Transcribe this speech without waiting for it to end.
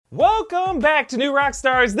Welcome back to New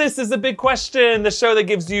Rockstars. This is The Big Question, the show that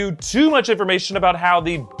gives you too much information about how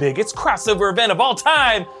the biggest crossover event of all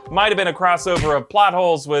time might have been a crossover of plot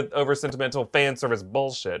holes with over-sentimental fan service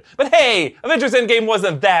bullshit. But hey, Avengers Endgame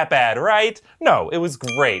wasn't that bad, right? No, it was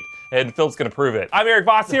great, and Phil's gonna prove it. I'm Eric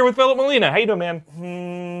Voss here with Philip Molina. How you doing,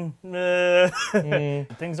 man?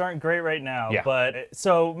 Things aren't great right now, Yeah. but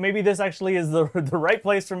so maybe this actually is the right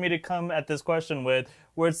place for me to come at this question with,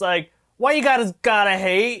 where it's like, why you gotta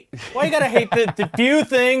hate? Why you gotta hate the few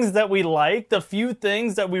things that we like, the few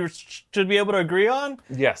things that we should be able to agree on?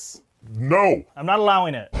 Yes. No. I'm not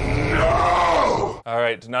allowing it. All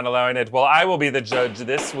right, not allowing it. Well, I will be the judge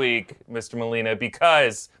this week, Mr. Molina,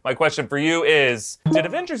 because my question for you is, did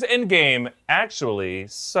Avengers Endgame actually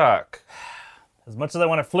suck? As much as I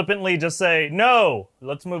want to flippantly just say, no,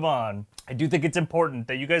 let's move on, I do think it's important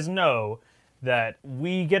that you guys know that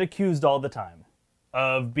we get accused all the time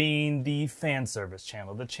of being the fan service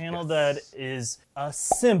channel, the channel that is a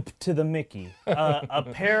simp to the Mickey, a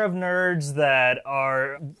pair of nerds that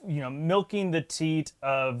are, milking the teat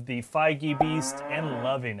of the Feige beast and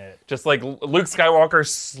loving it. Just like Luke Skywalker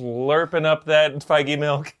slurping up that Feige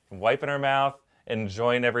milk, wiping her mouth,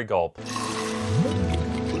 enjoying every gulp.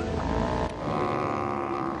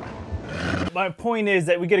 My point is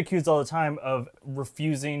that we get accused all the time of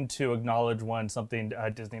refusing to acknowledge when something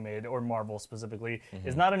Disney made, or Marvel specifically,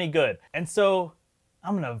 is not any good. And so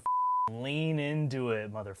I'm gonna lean into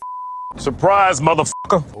it, Surprise,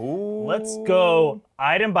 motherfucker. Let's go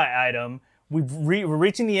item by item. We're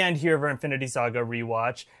reaching the end here of our Infinity Saga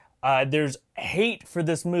rewatch. There's hate for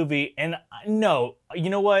this movie, and no, you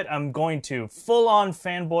know what? I'm going to full-on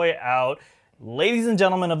fanboy out. Ladies and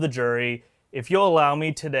gentlemen of the jury, if you'll allow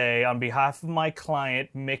me today, on behalf of my client,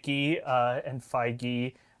 Mickey and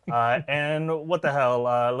Feige, and what the hell,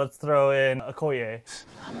 let's throw in Okoye.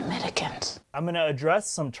 Americans. I'm going to address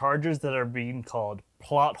some charges that are being called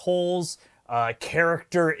plot holes,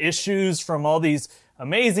 character issues from all these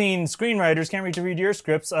amazing screenwriters, can't wait to read your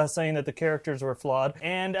scripts, saying that the characters were flawed,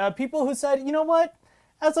 and people who said, you know what,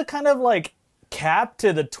 as a kind of like cap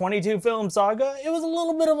to the 22 film saga, it was a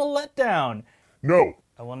little bit of a letdown. No.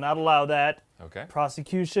 I will not allow that. Okay.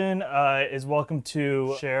 Prosecution is welcome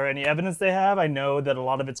to share any evidence they have. I know that a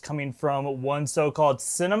lot of it's coming from one so-called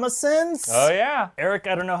CinemaSins. Oh, yeah. Eric,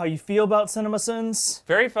 I don't know how you feel about CinemaSins.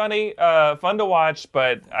 Very funny, fun to watch,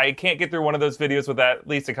 but I can't get through one of those videos without at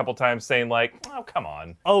least a couple times saying like, oh, come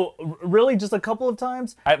on. Oh, really? Just a couple of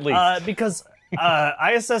times? At least. Because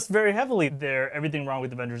I assessed very heavily everything wrong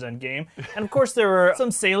with Avengers Endgame. And of course there were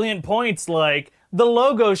some salient points like the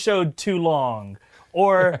logo showed too long.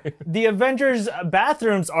 Or the Avengers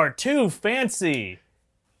bathrooms are too fancy.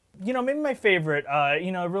 Maybe my favorite,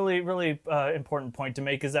 really, really important point to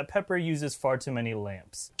make is that Pepper uses far too many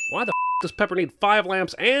lamps. Why the does Pepper need 5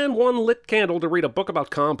 lamps and 1 lit candle to read a book about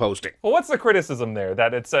composting? Well, what's the criticism there?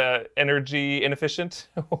 That it's energy inefficient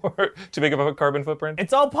or too big of a carbon footprint?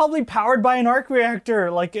 It's all probably powered by an arc reactor,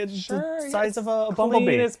 like it's the size of a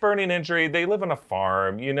bumblebee. It's burning injury. They live on a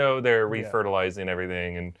farm. They're refertilizing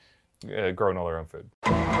everything and growing all their own food.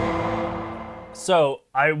 So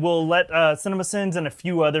I will let CinemaSins and a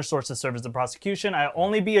few other sources serve as the prosecution. I'll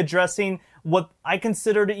only be addressing what I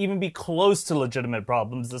consider to even be close to legitimate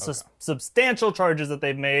problems, the substantial charges that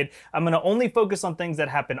they've made. I'm going to only focus on things that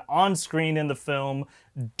happen on screen in the film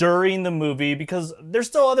during the movie, because there's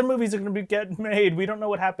still other movies that are going to be getting made. We don't know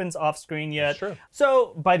what happens off screen yet. Sure.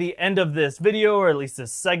 So by the end of this video, or at least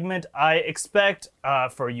this segment, I expect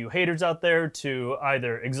for you haters out there to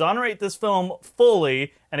either exonerate this film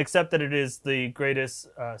fully and accept that it is the greatest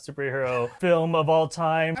superhero film of all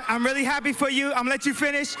time. I'm really happy for you. I'm gonna let you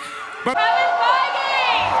finish. But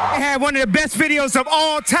I had one of the best videos of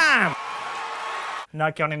all time.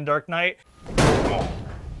 Not counting Dark Knight.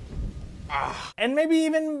 And maybe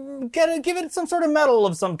even give it some sort of medal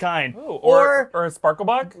of some kind. Ooh, or a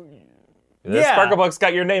Sparklebuck? This Yeah. Sparklebuck's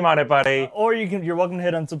got your name on it, buddy. Or you're welcome to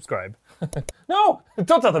hit unsubscribe. No,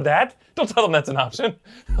 don't tell them that. Don't tell them that's an option.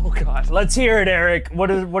 Oh, God. Let's hear it, Eric. What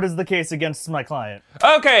is the case against my client?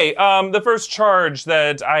 Okay, the first charge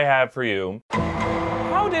that I have for you.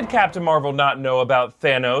 How did Captain Marvel not know about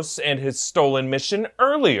Thanos and his stolen mission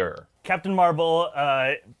earlier? Captain Marvel,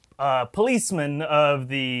 policeman of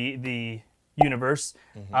the universe,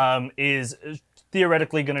 is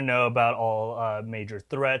theoretically going to know about all major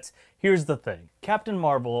threats. Here's the thing. Captain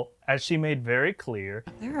Marvel, as she made very clear,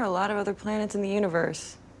 There are a lot of other planets in the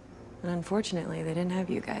universe, and unfortunately, they didn't have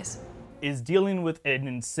you guys. is dealing with an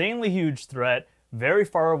insanely huge threat very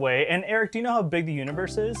far away. And Eric, do you know how big the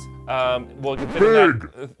universe is? Well, it can fit in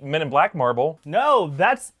that Men in Black marble. No,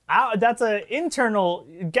 that's an internal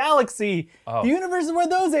galaxy. The universe is where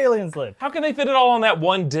those aliens live. How can they fit it all on that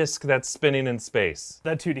one disc that's spinning in space?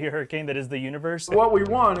 That 2D hurricane that is the universe. What we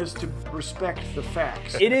want is to respect the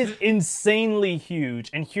facts. It is insanely huge,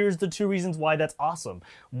 and here's the two reasons why that's awesome.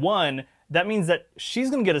 One, that means that she's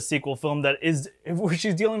going to get a sequel film that is where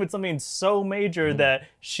she's dealing with something so major that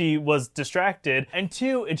she was distracted. And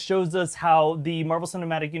two, it shows us how the Marvel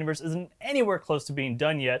Cinematic Universe isn't anywhere close to being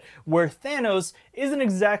done yet, where Thanos isn't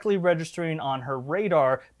exactly registering on her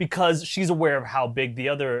radar because she's aware of how big the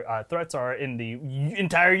other threats are in the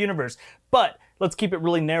entire universe. But let's keep it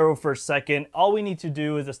really narrow for a second. All we need to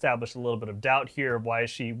do is establish a little bit of doubt here of why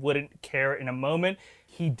she wouldn't care in a moment.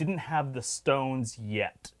 He didn't have the stones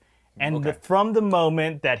yet. And from the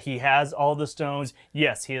moment that he has all the stones,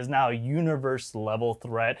 yes, he is now a universe-level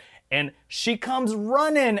threat. And she comes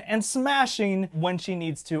running and smashing when she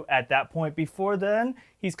needs to at that point. Before then,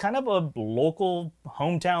 he's kind of a local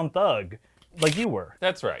hometown thug, like you were.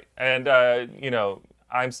 That's right. And,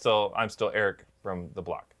 I'm still Eric from the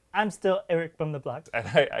block. I'm still Eric from the block. And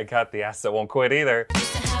I got the ass that won't quit either.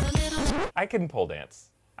 I can pole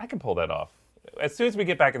dance. I can pull that off. As soon as we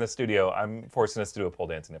get back in the studio, I'm forcing us to do a pole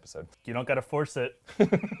dancing episode. You don't gotta force it.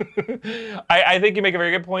 I think you make a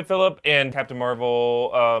very good point, Philip. And Captain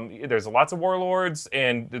Marvel, there's lots of warlords,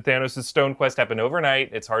 and Thanos' stone quest happened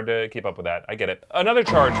overnight. It's hard to keep up with that. I get it. Another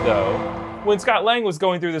charge, though. When Scott Lang was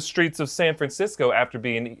going through the streets of San Francisco after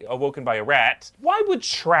being awoken by a rat, why would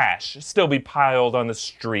trash still be piled on the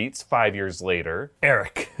streets 5 years later?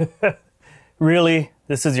 Eric, really?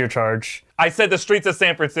 This is your charge? I said the streets of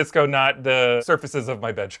San Francisco, not the surfaces of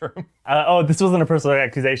my bedroom. This wasn't a personal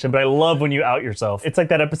accusation, but I love when you out yourself. It's like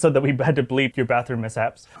that episode that we had to bleep your bathroom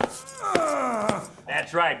mishaps.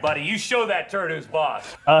 That's right, buddy. You show that turd who's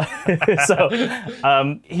boss.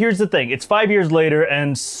 Here's the thing. It's 5 years later,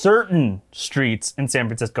 and certain streets in San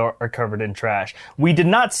Francisco are covered in trash. We did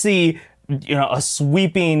not see, a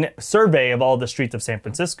sweeping survey of all the streets of San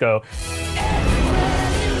Francisco.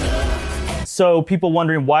 So people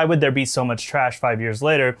wondering why would there be so much trash 5 years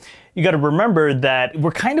later? You got to remember that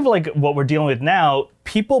we're kind of like what we're dealing with now.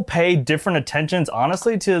 People pay different attentions,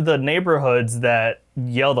 honestly, to the neighborhoods that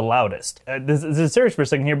yell the loudest. This is serious for a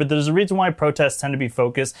second here, but there's a reason why protests tend to be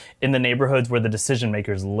focused in the neighborhoods where the decision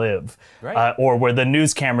makers live, right. Or where the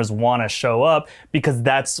news cameras want to show up, because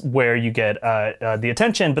that's where you get the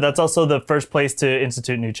attention, but that's also the first place to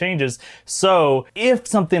institute new changes. So if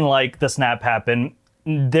something like the snap happened,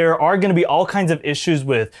 there are going to be all kinds of issues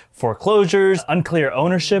with foreclosures, unclear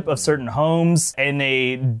ownership of certain homes, and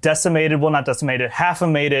a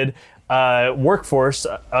half-amated workforce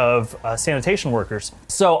of sanitation workers.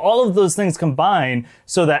 So all of those things combine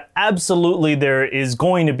so that absolutely there is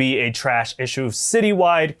going to be a trash issue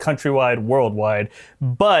citywide, countrywide, worldwide.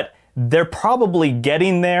 But they're probably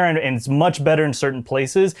getting there, and it's much better in certain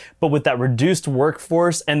places, but with that reduced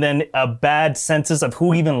workforce and then a bad census of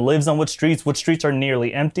who even lives on which streets are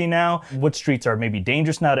nearly empty now, which streets are maybe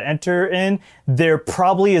dangerous now to enter in, there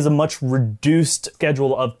probably is a much reduced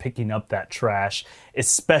schedule of picking up that trash,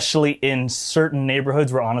 especially in certain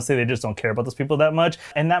neighborhoods where honestly they just don't care about those people that much.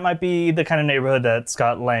 And that might be the kind of neighborhood that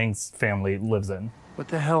Scott Lang's family lives in. What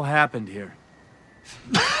the hell happened here?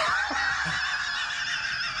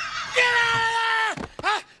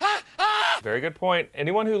 Very good point.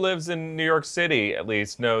 Anyone who lives in New York City, at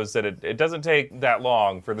least, knows that it doesn't take that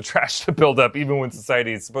long for the trash to build up, even when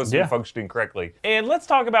society is supposed to be functioning correctly. And let's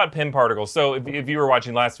talk about Pym particles. So if you were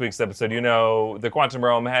watching last week's episode, the quantum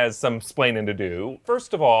realm has some splaining to do.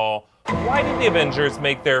 First of all, why did the Avengers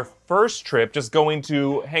make their first trip just going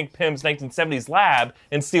to Hank Pym's 1970s lab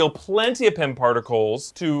and steal plenty of Pym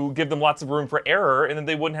particles to give them lots of room for error, and then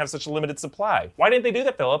they wouldn't have such a limited supply? Why didn't they do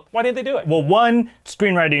that, Philip? Why didn't they do it? Well, one,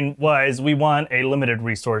 screenwriting-wise, we want a limited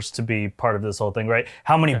resource to be part of this whole thing, right?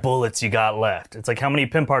 How many bullets you got left? It's like, how many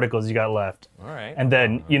Pym particles you got left? All right. And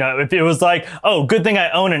then, if it was like, oh, good thing I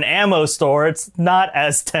own an ammo store, it's not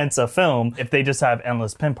as tense a film if they just have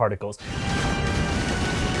endless Pym particles.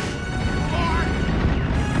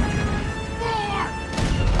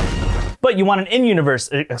 But you want an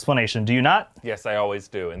in-universe explanation, do you not? Yes, I always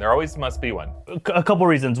do, and there always must be one. A couple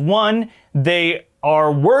reasons. One, they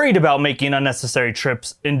are worried about making unnecessary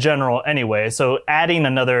trips in general anyway, so adding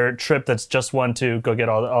another trip that's just one to go get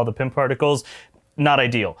all the Pym particles, not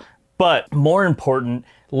ideal. But more important,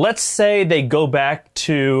 let's say they go back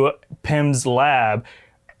to Pym's lab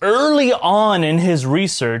early on in his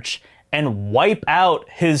research, and wipe out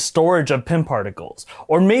his storage of Pym particles.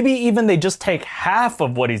 Or maybe even they just take half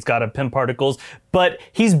of what he's got of Pym particles, but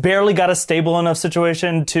he's barely got a stable enough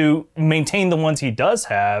situation to maintain the ones he does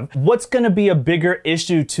have. What's going to be a bigger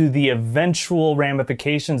issue to the eventual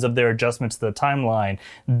ramifications of their adjustments to the timeline?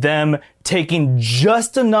 Them taking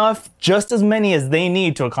just enough, just as many as they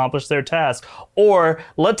need to accomplish their task, or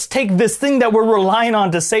let's take this thing that we're relying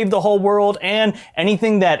on to save the whole world and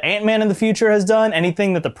anything that Ant-Man in the future has done,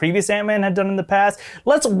 anything that the previous Ant-Man had done in the past,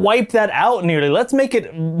 let's wipe that out nearly. Let's make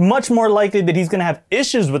it much more likely that he's going to have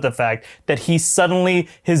issues with the fact that suddenly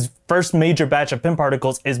his first major batch of Pym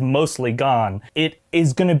particles is mostly gone. It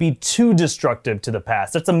is going to be too destructive to the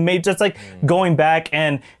past. That's like going back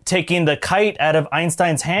and taking the kite out of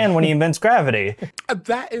Einstein's hand when he invents gravity.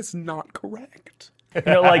 That is not correct. You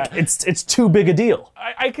know, like it's too big a deal.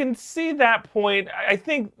 I can see that point. I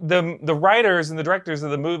think the writers and the directors of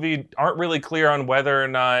the movie aren't really clear on whether or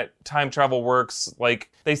not time travel works. Like,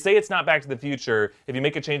 they say it's not Back to the Future. If you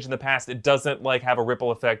make a change in the past, it doesn't like have a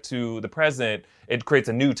ripple effect to the present. It creates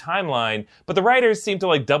a new timeline. But the writers seem to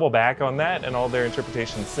like double back on that and all their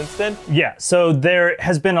interpretations since then. Yeah, so there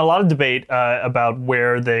has been a lot of debate about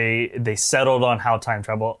where they settled on how time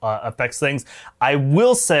travel affects things. I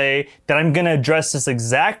will say that I'm going to address this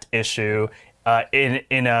exact issue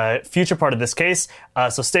in a future part of this case.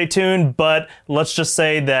 So stay tuned, but let's just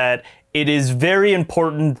say that it is very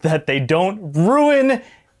important that they don't ruin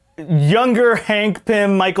younger Hank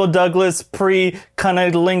Pym, Michael Douglas,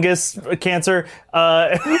 pre-cunnilingus cancer.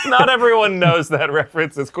 Not everyone knows that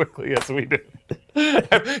reference as quickly as we do.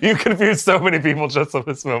 You confused so many people just on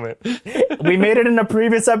this moment. We made it in a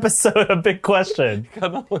previous episode of Big Question.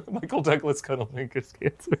 Michael Douglas cunnilingus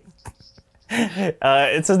cancer.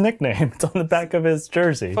 It's his nickname. It's on the back of his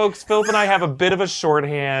jersey. Folks, Philip and I have a bit of a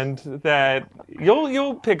shorthand that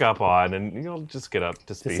you'll pick up on, and you'll just get up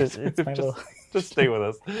to speed. Just stay with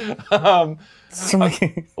us.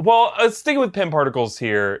 Sticking with Pym particles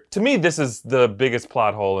here, to me this is the biggest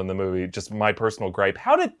plot hole in the movie, just my personal gripe.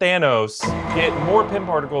 How did Thanos get more Pym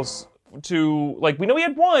particles to, like, we know he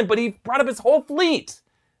had one, but he brought up his whole fleet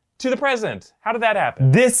to the present. How did that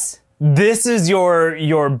happen? This is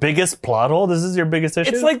your biggest plot hole? This is your biggest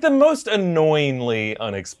issue? It's like the most annoyingly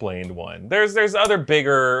unexplained one. There's other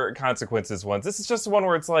bigger consequences ones. This is just one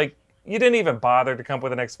where it's like, you didn't even bother to come up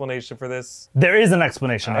with an explanation for this? There is an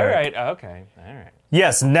explanation, Eric. All right, okay, all right.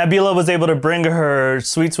 Yes, Nebula was able to bring her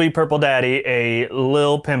sweet, sweet purple daddy a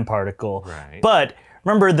Lil Pym particle. Right. But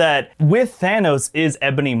remember that with Thanos is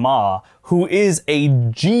Ebony Maw, who is a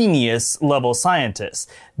genius level scientist.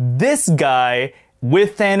 This guy,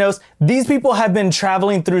 with Thanos, these people have been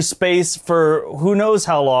traveling through space for who knows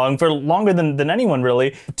how long, for longer than anyone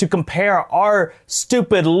really, to compare our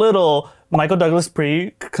stupid little Michael Douglas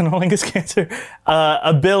pre-cunnilingus cancer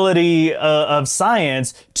ability of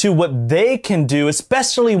science to what they can do,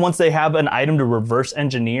 especially once they have an item to reverse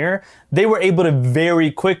engineer. They were able to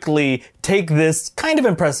very quickly take this kind of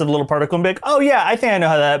impressive little particle and be like, oh yeah, I think I know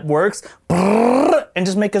how that works, and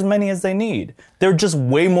just make as many as they need. They're just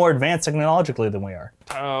way more advanced technologically than we are.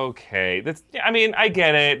 Okay, I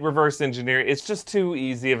get it, reverse engineer. It's just too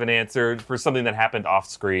easy of an answer for something that happened off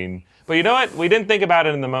screen. But you know what? We didn't think about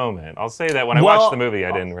it in the moment. I'll say that when I watched the movie,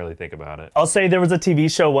 I didn't really think about it. I'll say there was a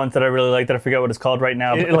TV show once that I really liked that I forget what it's called right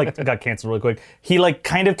now, but it got canceled really quick. He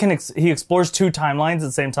he explores two timelines at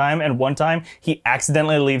the same time, and one time he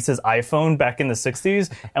accidentally leaves his iPhone back in the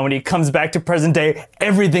 60s, and when he comes back to present day,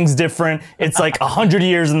 everything's different. It's like 100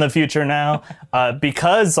 years in the future now,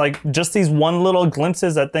 because just these one little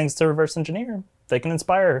glimpses at things to reverse engineer, they can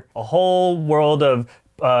inspire a whole world of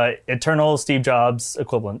eternal Steve Jobs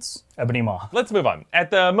equivalents. Ebony Maw. Let's move on. At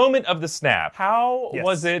the moment of the snap, how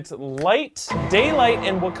was it daylight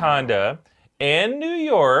in Wakanda and New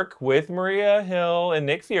York with Maria Hill and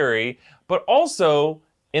Nick Fury, but also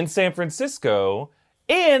in San Francisco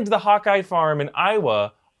and the Hawkeye farm in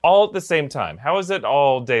Iowa all at the same time? How is it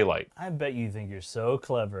all daylight? I bet you think you're so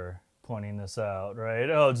clever pointing this out, right?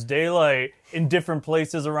 Oh, it's daylight in different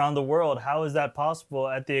places around the world. How is that possible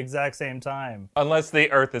at the exact same time? Unless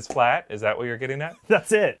the Earth is flat. Is that what you're getting at?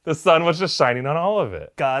 That's it. The sun was just shining on all of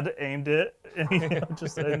it. God aimed it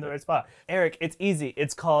just in the right spot. Eric, it's easy.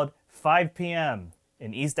 It's called 5 p.m.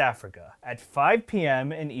 in East Africa. At 5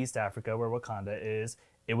 p.m. in East Africa, where Wakanda is,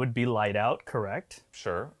 it would be light out, correct?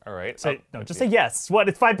 Sure. All right. Just say yes. What?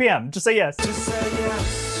 It's 5 p.m. Just say yes. Just say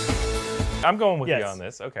yes. I'm going with you on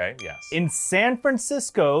this. Okay, yes. In San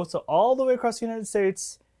Francisco, so all the way across the United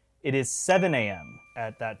States, it is 7 a.m.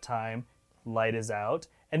 at that time. Light is out.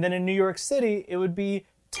 And then in New York City, it would be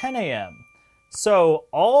 10 a.m. So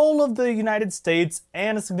all of the United States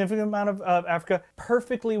and a significant amount of Africa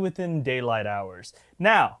perfectly within daylight hours.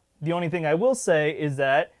 Now, the only thing I will say is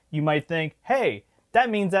that you might think, hey, that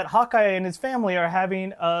means that Hawkeye and his family are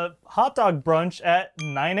having a hot dog brunch at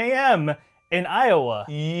 9 a.m. in Iowa.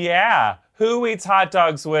 Yeah. Who eats hot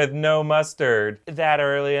dogs with no mustard that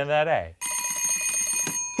early in the day?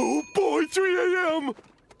 Oh boy, 3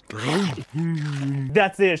 a.m.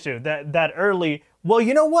 That's the issue, that early. Well,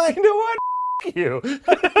 you know what? You know what? You.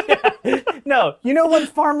 No, you know what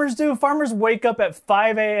farmers do? Farmers wake up at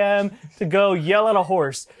 5 a.m. to go yell at a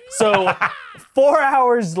horse. So 4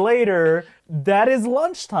 hours later, that is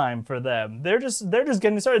lunchtime for them. They're just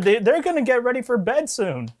getting started. They're going to get ready for bed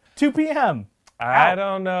soon. 2 p.m. I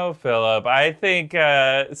don't know, Philip. I think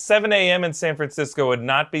 7 a.m. in San Francisco would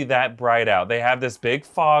not be that bright out. They have this big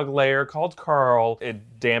fog layer called Carl.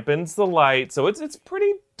 It dampens the light, so it's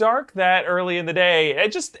pretty dark that early in the day.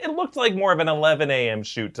 It looked like more of an 11 a.m.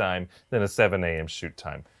 shoot time than a 7 a.m. shoot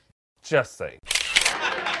time. Just saying.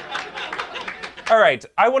 All right,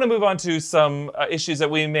 I want to move on to some issues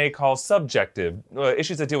that we may call subjective,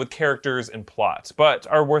 issues that deal with characters and plot, but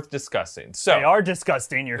are worth discussing. So They are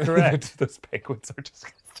disgusting, you're correct. Those penguins are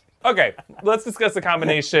disgusting. Okay, let's discuss the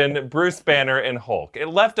combination Bruce Banner and Hulk. It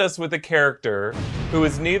left us with a character who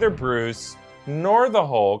is neither Bruce nor the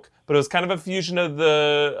Hulk, but it was kind of a fusion of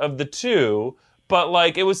the two. But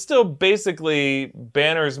like, it was still basically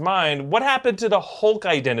Banner's mind. What happened to the Hulk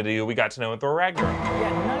identity who we got to know in Thor Ragnarok?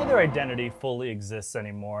 Yeah, neither identity fully exists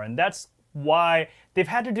anymore, and that's why they've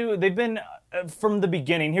been from the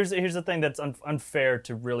beginning. Here's the thing that's unfair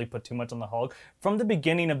to really put too much on the Hulk. From the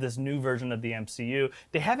beginning of this new version of the MCU,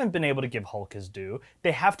 they haven't been able to give Hulk his due.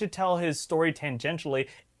 They have to tell his story tangentially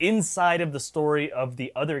inside of the story of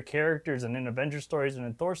the other characters, and in Avengers stories and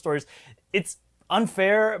in Thor stories. It's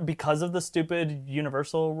unfair because of the stupid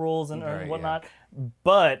Universal rules and whatnot,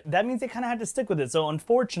 but that means they kind of had to stick with it. So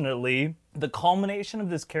unfortunately, the culmination of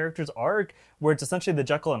this character's arc, where it's essentially the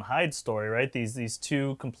Jekyll and Hyde story, right? These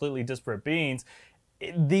two completely disparate beings,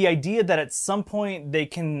 the idea that at some point they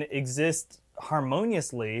can exist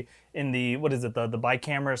harmoniously in the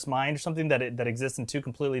bicamerous mind or something that exists in two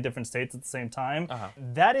completely different states at the same time.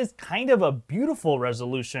 That is kind of a beautiful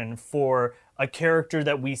resolution for a character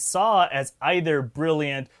that we saw as either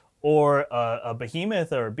brilliant or a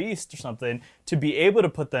behemoth or a beast or something. To be able to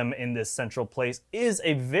put them in this central place is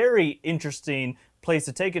a very interesting place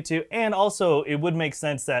to take it to, and also it would make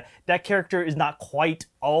sense that that character is not quite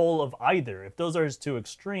all of either. If those are his two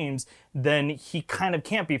extremes, then he kind of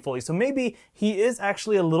can't be fully. So maybe he is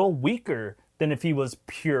actually a little weaker than if he was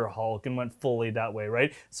pure Hulk and went fully that way,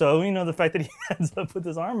 right? So, the fact that he ends up with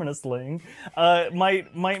his arm in a sling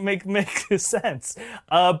might make sense.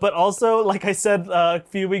 But also, like I said a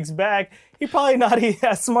few weeks back, he's probably not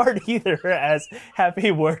as smart either as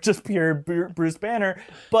Happy were just pure Bruce Banner.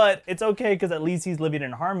 But it's okay, because at least he's living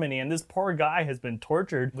in harmony, and this poor guy has been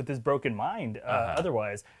tortured with his broken mind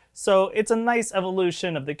otherwise. So it's a nice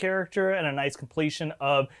evolution of the character and a nice completion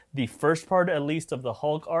of the first part, at least, of the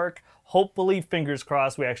Hulk arc. Hopefully, fingers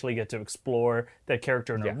crossed, we actually get to explore that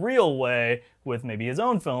character in a real way with maybe his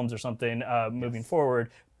own films or something moving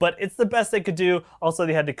forward. But it's the best they could do. Also,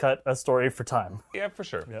 they had to cut a story for time. Yeah, for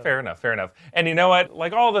sure. Yep. Fair enough. And you know what?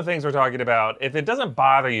 Like all the things we're talking about, if it doesn't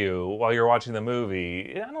bother you while you're watching the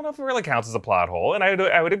movie, I don't know if it really counts as a plot hole. And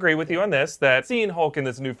I would agree with you on this, that seeing Hulk in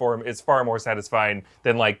this new form is far more satisfying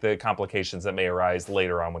than like the complications that may arise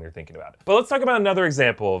later on when you're thinking about it. But let's talk about another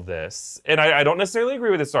example of this. And I don't necessarily agree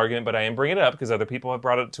with this argument, but I am bringing it up because other people have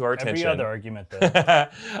brought it to our attention. Every other argument, though.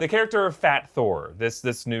 The character of Fat Thor,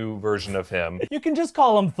 this new version of him. You can just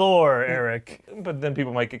call him Thor, Eric. But then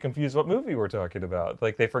people might get confused what movie we're talking about.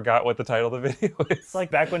 Like they forgot what the title of the video is. It's like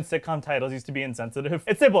back when sitcom titles used to be insensitive.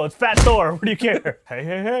 It's simple, it's Fat Thor, what do you care?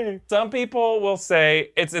 Hey. Some people will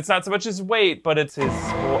say it's not so much his weight, but it's his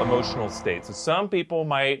whole emotional state. So some people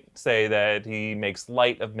might say that he makes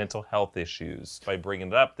light of mental health issues by bringing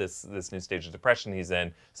it up, this new stage of depression he's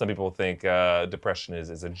in. Some people think depression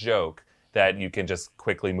is a joke that you can just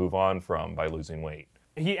quickly move on from by losing weight.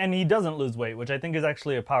 He doesn't lose weight, which I think is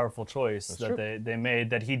actually a powerful choice they made,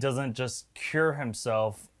 that he doesn't just cure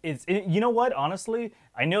himself. You know what, honestly,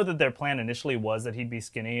 I know that their plan initially was that he'd be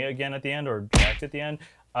skinny again at the end, or jacked at the end,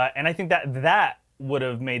 and I think that would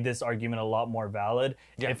have made this argument a lot more valid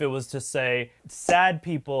if it was to say sad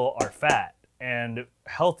people are fat and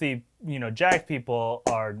healthy, jacked people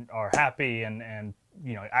are happy and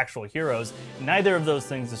actual heroes. Neither of those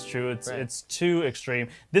things is true. It's too extreme.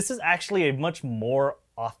 This is actually a much more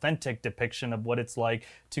authentic depiction of what it's like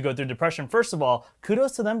to go through depression. First of all,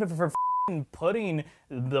 kudos to them for putting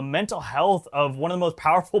the mental health of one of the most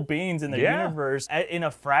powerful beings in the universe in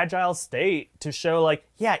a fragile state to show like,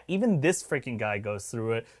 yeah, even this freaking guy goes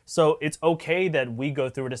through it. So it's okay that we go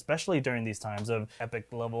through it, especially during these times of epic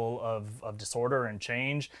level of disorder and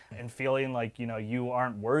change, and feeling like, you know, you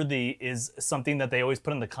aren't worthy is something that they always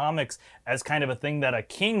put in the comics as kind of a thing that a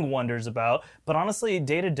king wonders about. But honestly,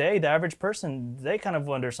 day to day, the average person, they kind of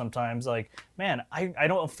wonder sometimes like, man, I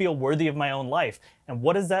don't feel worthy of my own life. And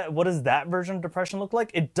what does that version of depression look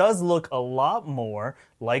like? It does look a lot more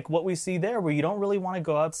like what we see there, where you don't really want to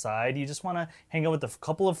go outside. You just want to hang out with a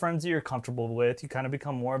couple of friends that you're comfortable with. You kind of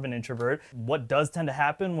become more of an introvert. What does tend to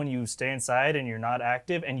happen when you stay inside and you're not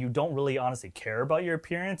active and you don't really honestly care about your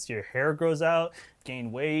appearance, your hair grows out,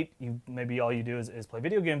 gain weight, maybe all you do is play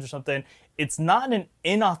video games or something. It's not an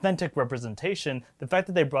inauthentic representation. The fact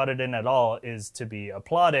that they brought it in at all is to be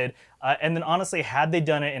applauded. And then honestly, had they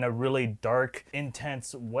done it in a really dark,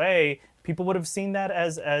 intense way, people would have seen that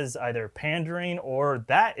as either pandering, or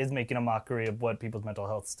that is making a mockery of what people's mental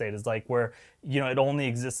health state is like, where, you know, it only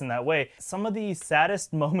exists in that way. Some of the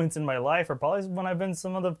saddest moments in my life are probably when I've been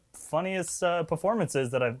some of the funniest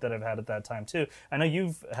performances that I've had at that time too. I know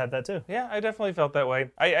you've had that too. Yeah, I definitely felt that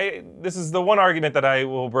way. This is the one argument that I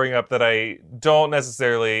will bring up that I don't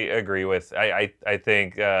necessarily agree with. I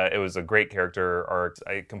think it was a great character arc.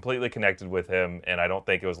 I completely connected with him, and I don't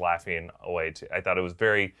think it was laughing away. I thought it was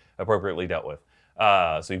very appropriately dealt with.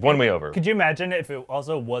 So you've won me over. Could you imagine if it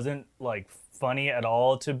also wasn't like funny at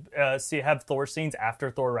all to have Thor scenes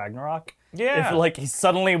after Thor Ragnarok? Yeah. If like he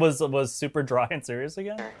suddenly was super dry and serious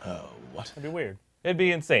again? What? That'd be weird. It'd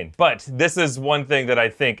be insane. But this is one thing that I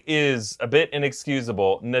think is a bit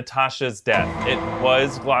inexcusable. Natasha's death. It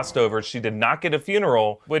was glossed over. She did not get a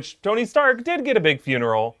funeral, which Tony Stark did get a big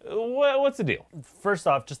funeral. What's the deal? First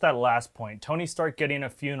off, just that last point. Tony Stark getting a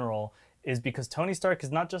funeral is because Tony Stark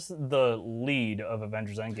is not just the lead of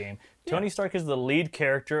Avengers Endgame. Tony Stark is the lead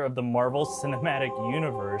character of the Marvel Cinematic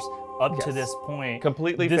Universe up to this point.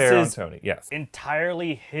 Completely this fair on is Tony, yes.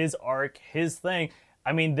 Entirely his arc, his thing.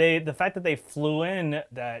 I mean, the fact that they flew in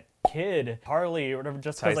that kid, Harley or whatever,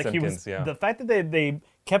 just because like Simpkins, he was, the fact that they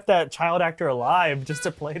kept that child actor alive just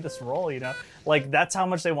to play this role, you know, like that's how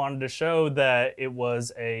much they wanted to show that it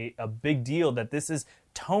was a big deal, that this is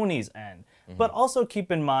Tony's end. But also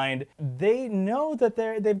keep in mind, they know that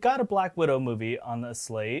they've got a Black Widow movie on the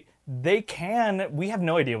slate. We have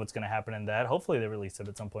no idea what's going to happen in that. Hopefully they release it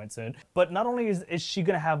at some point soon. But not only is she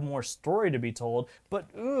going to have more story to be told, but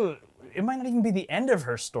it might not even be the end of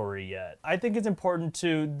her story yet. I think it's important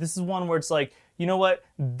this is one where it's like, you know what?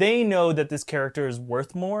 They know that this character is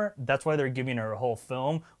worth more. That's why they're giving her a whole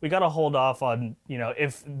film. We got to hold off on, you know,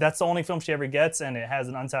 if that's the only film she ever gets and it has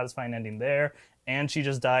an unsatisfying ending there, and she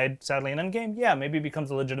just died, sadly, in Endgame, yeah, maybe it becomes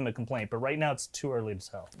a legitimate complaint. But right now, it's too early to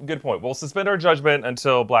tell. Good point. We'll suspend our judgment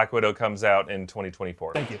until Black Widow comes out in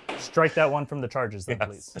 2024. Thank you. Strike that one from the charges, then,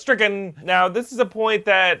 please. Stricken. Now, this is a point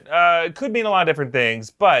that could mean a lot of different things,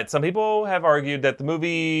 but some people have argued that the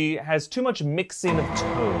movie has too much mixing of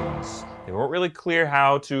tones. They weren't really clear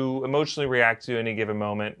how to emotionally react to any given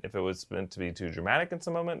moment, if it was meant to be too dramatic in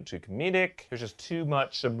some moment, too comedic. There's just too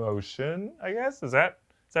much emotion, I guess. Is that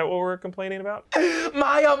what we're complaining about?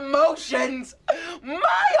 My emotions!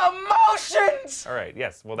 My emotions! All right,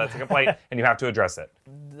 yes. Well, that's a complaint, and you have to address it.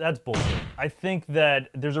 That's bullshit. I think that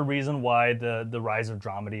there's a reason why the rise of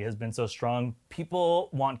dramedy has been so strong. People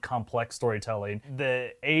want complex storytelling.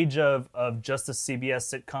 The age of just a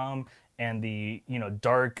CBS sitcom and the, you know,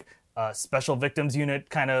 dark special victims unit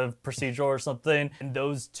kind of procedural or something, and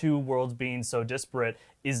those two worlds being so disparate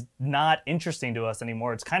is not interesting to us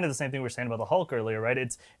anymore. It's kind of the same thing we were saying about the Hulk earlier, right?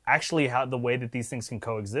 It's actually how the way that these things can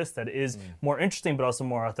coexist that is more interesting, but also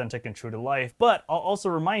more authentic and true to life. But I'll also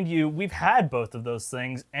remind you, we've had both of those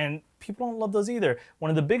things, and people don't love those either.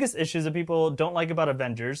 One of the biggest issues that people don't like about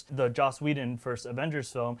Avengers, the Joss Whedon first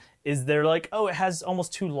Avengers film, is they're like, oh, it has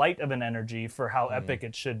almost too light of an energy for how epic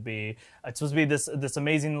it should be. It's supposed to be this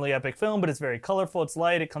amazingly epic film, but it's very colorful, it's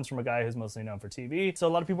light, it comes from a guy who's mostly known for TV. So a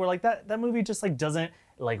lot of people are like, that movie just like doesn't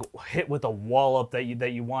like hit with a wallop that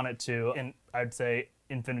you want it to. And I'd say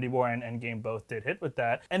Infinity War and Endgame both did hit with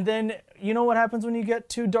that. And then, you know what happens when you get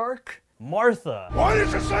too dark? Martha. Why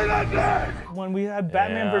did you say that name? When we had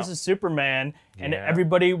Batman versus Superman, and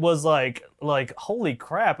everybody was like, holy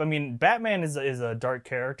crap. I mean, Batman is a dark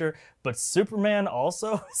character, but Superman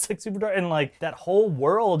also is like super dark. And like that whole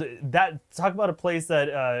world, talk about a place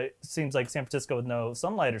that seems like San Francisco with no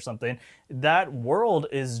sunlight or something. That world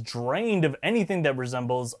is drained of anything that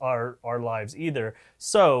resembles our lives either.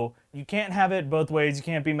 So you can't have it both ways. You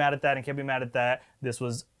can't be mad at that and can't be mad at that. This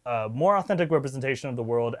was a more authentic representation of the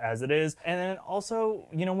world as it is. And then also,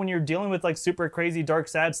 you know, when you're dealing with like super crazy, dark,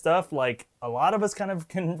 sad stuff, like a lot of us kind of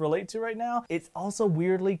can relate to right now, it also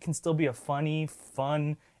weirdly can still be a funny,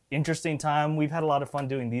 fun, interesting time. We've had a lot of fun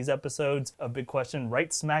doing these episodes of Big Question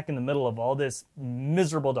right smack in the middle of all this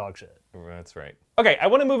miserable dog shit. That's right. Okay, I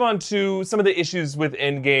want to move on to some of the issues with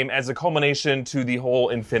Endgame as a culmination to the whole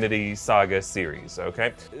Infinity Saga series,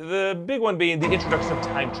 okay? The big one being the introduction of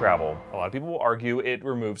time travel. A lot of people will argue it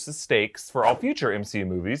removes the stakes for all future MCU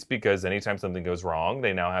movies because anytime something goes wrong,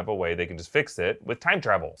 they now have a way they can just fix it with time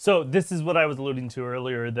travel. So this is what I was alluding to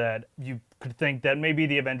earlier, that you could think that maybe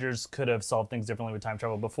the Avengers could have solved things differently with time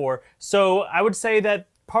travel before. So I would say that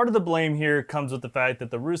part of the blame here comes with the fact that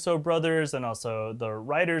the Russo brothers and also the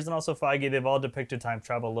writers and also Feige, they've all depicted time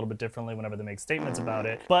travel a little bit differently whenever they make statements about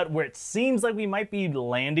it. But where it seems like we might be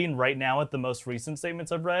landing right now at the most recent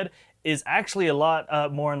statements I've read is actually a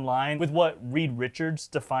lot more in line with what Reed Richards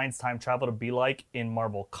defines time travel to be like in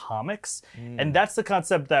Marvel Comics. And that's the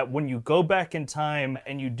concept that when you go back in time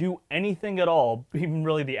and you do anything at all, even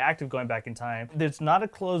really the act of going back in time, there's not a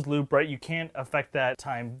closed loop, right? You can't affect that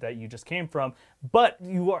time that you just came from, but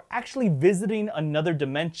you are actually visiting another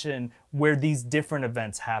dimension where these different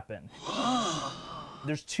events happen.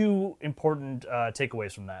 There's two important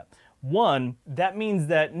takeaways from that. One, that means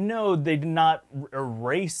that no, they did not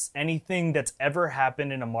erase anything that's ever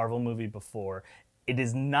happened in a Marvel movie before. It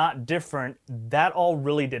is not different. That all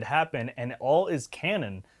really did happen, and it all is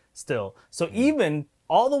canon still. So even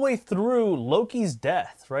all the way through Loki's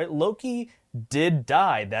death, right? Loki did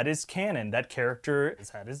die. That is canon. That character has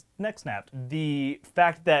had his neck snapped. The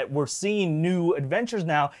fact that we're seeing new adventures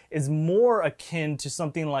now is more akin to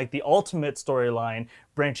something like the Ultimate storyline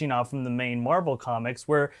branching off from the main Marvel comics,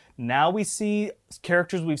 where now we see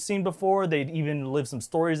characters we've seen before. They even live some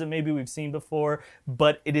stories that maybe we've seen before,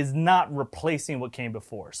 but it is not replacing what came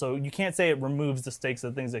before. So you can't say it removes the stakes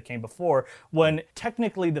of the things that came before, when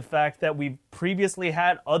technically the fact that we've previously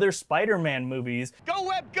had other Spider-Man movies. Go,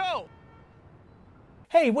 Web, go!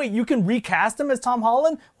 Hey, wait, you can recast him as Tom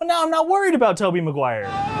Holland? Well, now I'm not worried about Tobey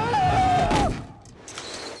Maguire.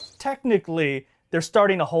 Technically, they're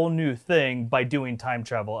starting a whole new thing by doing time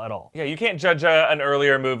travel at all. Yeah, you can't judge an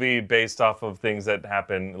earlier movie based off of things that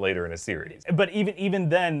happen later in a series. But even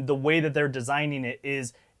then, the way that they're designing it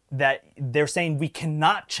is that they're saying we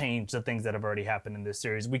cannot change the things that have already happened in this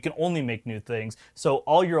series. We can only make new things. So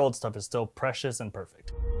all your old stuff is still precious and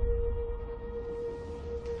perfect.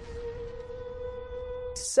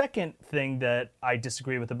 Second thing that I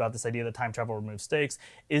disagree with about this idea that time travel removes stakes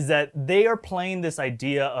is that they are playing this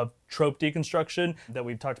idea of trope deconstruction that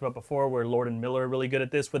we've talked about before, where Lord and Miller are really good at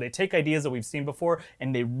this, where they take ideas that we've seen before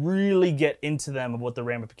and they really get into them of what the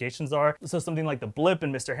ramifications are. So something like the blip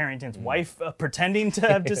and Mr. Harrington's wife pretending to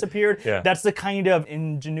have disappeared, that's the kind of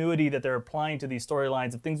ingenuity that they're applying to these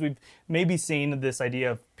storylines of things we've maybe seen, this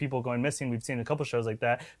idea of people going missing. We've seen a couple shows like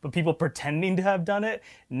that, but people pretending to have done it.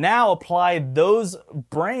 Now apply those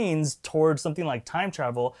brains towards something like time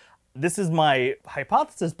travel. This is my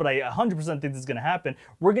hypothesis, but I 100% think this is going to happen.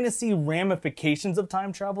 We're going to see ramifications of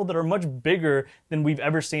time travel that are much bigger than we've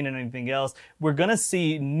ever seen in anything else. We're going to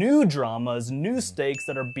see new dramas, new stakes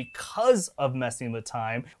that are because of messing with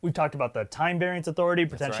time. We've talked about the Time Variance Authority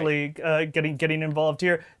potentially getting involved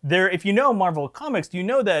here. If you know Marvel Comics, you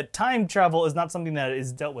know that time travel is not something that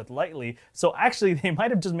is dealt with lightly. So actually, they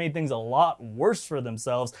might have just made things a lot worse for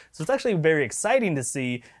themselves. So it's actually very exciting to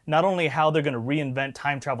see not only how they're going to reinvent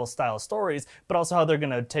time travel style stories, but also how they're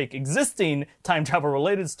going to take existing time travel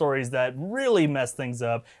related stories that really mess things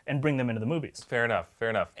up and bring them into the movies. Fair enough,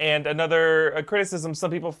 fair enough. And another criticism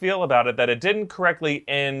some people feel about it, that it didn't correctly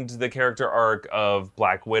end the character arc of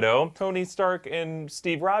Black Widow, Tony Stark, and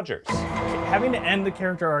Steve Rogers. Having to end the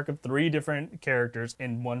character arc of 3 different characters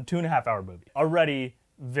in one 2.5 hour movie, already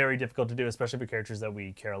very difficult to do, especially for characters that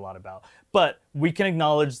we care a lot about. But we can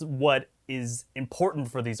acknowledge what is important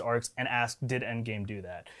for these arcs and ask, did Endgame do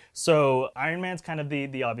that? So Iron Man's kind of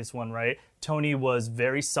the obvious one, right? Tony was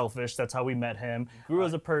very selfish. That's how we met him. He grew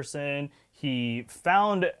as a person. He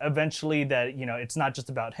found eventually that, you know, it's not just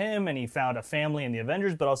about him, and he found a family in the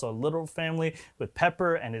Avengers, but also a little family with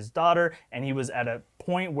Pepper and his daughter. And he was at a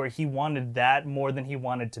point where he wanted that more than he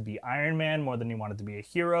wanted to be Iron Man, more than he wanted to be a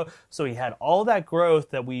hero. So he had all that growth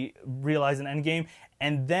that we realize in Endgame,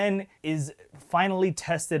 and then is finally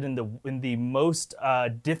tested in the most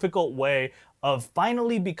difficult way of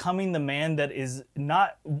finally becoming the man that is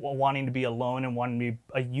not wanting to be alone and wanting to be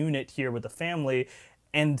a unit here with a family,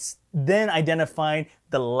 and then identifying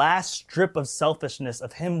the last strip of selfishness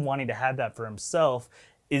of him wanting to have that for himself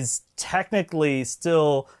is technically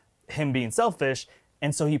still him being selfish.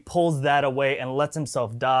 And so he pulls that away and lets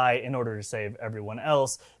himself die in order to save everyone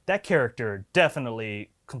else. That character definitely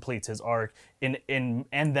completes his arc in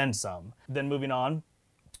and then some. Then moving on,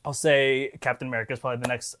 I'll say Captain America is probably the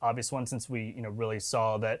next obvious one, since we really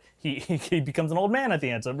saw that he becomes an old man at the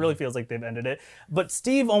end, so it really feels like they've ended it. But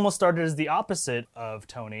Steve almost started as the opposite of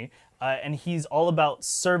Tony, and he's all about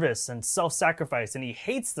service and self-sacrifice, and he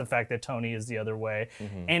hates the fact that Tony is the other way.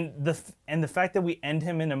 And the fact that we end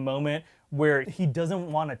him in a moment where he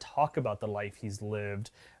doesn't want to talk about the life he's lived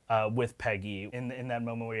with Peggy in that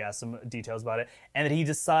moment where he asks some details about it, and that he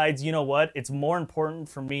decides, you know what, it's more important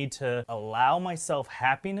for me to allow myself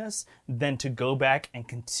happiness than to go back and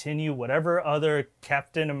continue whatever other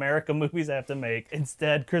Captain America movies I have to make.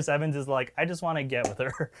 Instead, Chris Evans is like, I just want to get with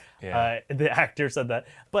her. Yeah. The actor said that.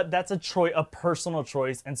 But that's a personal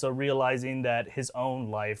choice, and so realizing that his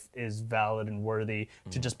own life is valid and worthy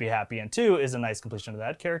to just be happy, and two, is a nice completion of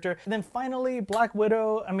that character. And then finally, Black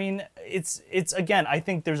Widow, I mean, it's again, I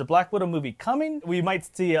think there's a Black Widow movie coming. We might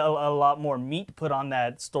see a lot more meat put on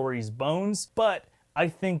that story's bones, but I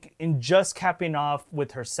think in just capping off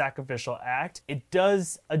with her sacrificial act, it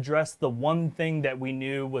does address the one thing that we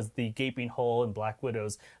knew was the gaping hole in Black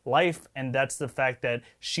Widow's life, and that's the fact that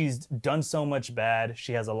she's done so much bad.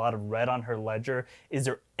 She has a lot of red on her ledger. Is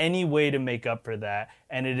there any way to make up for that?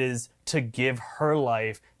 And it is to give her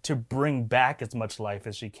life, to bring back as much life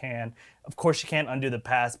as she can. Of course, she can't undo the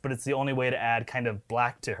past, but it's the only way to add kind of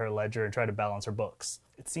black to her ledger and try to balance her books.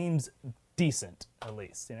 It seems decent, at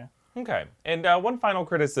least, Okay, and one final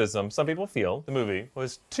criticism. Some people feel the movie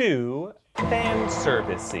was too fan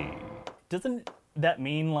servicey. Doesn't that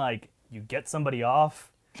mean, like, you get somebody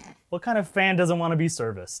off? What kind of fan doesn't want to be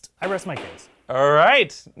serviced? I rest my case. All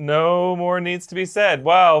right, no more needs to be said.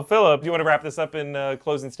 Wow, Philip, do you want to wrap this up in a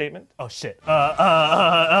closing statement? Oh, shit. Sure.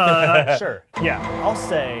 Yeah, I'll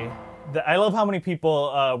say that I love how many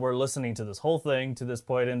people were listening to this whole thing to this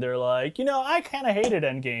point, and they're like, I kind of hated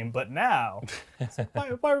Endgame, but now.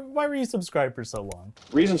 why were you subscribed for so long?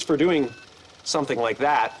 Reasons for doing something like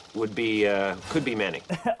that could be many.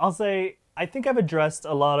 I'll say, I think I've addressed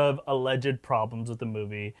a lot of alleged problems with the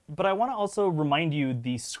movie, but I want to also remind you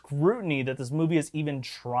the scrutiny that this movie is even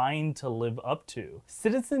trying to live up to.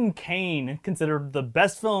 Citizen Kane, considered the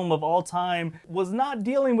best film of all time, was not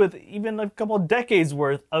dealing with even a couple decades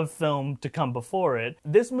worth of film to come before it.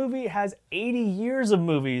 This movie has 80 years of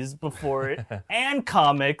movies before it and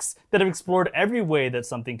comics that have explored every way that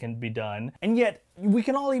something can be done, and yet we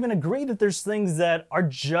can all even agree that there's things that are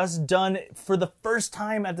just done for the first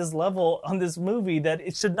time at this level on this movie that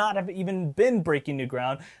it should not have even been breaking new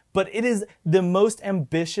ground. But it is the most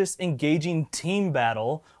ambitious, engaging team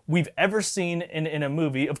battle we've ever seen in a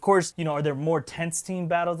movie. Of course, are there more tense team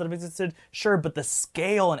battles that have existed? Sure, but the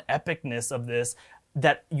scale and epicness of this,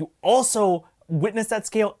 that you also witness that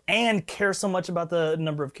scale and care so much about the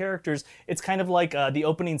number of characters. It's kind of like the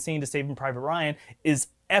opening scene to Saving Private Ryan is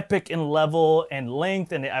epic in level and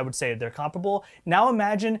length, and I would say they're comparable. Now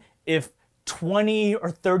imagine if 20 or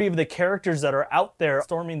 30 of the characters that are out there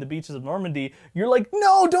storming the beaches of Normandy, you're like,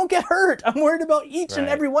 no, don't get hurt. I'm worried about each and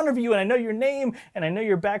every one of you, and I know your name, and I know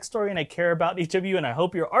your backstory, and I care about each of you, and I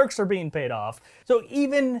hope your arcs are being paid off. So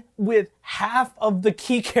even with half of the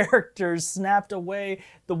key characters snapped away,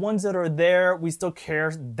 the ones that are there, we still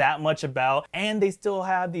care that much about, and they still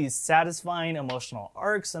have these satisfying emotional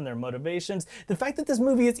arcs and their motivations. The fact that this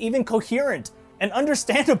movie is even coherent and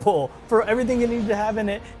understandable for everything it needed to have in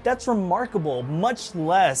it, that's remarkable, much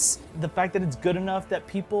less the fact that it's good enough that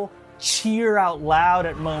people cheer out loud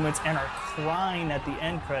at moments and are crying at the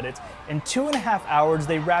end credits. In 2.5 hours,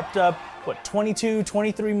 they wrapped up, 22,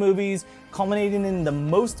 23 movies, culminating in the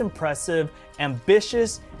most impressive,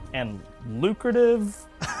 ambitious, and lucrative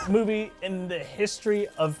movie in the history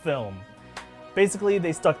of film. Basically,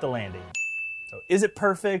 they stuck the landing. So is it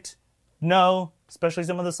perfect? No. Especially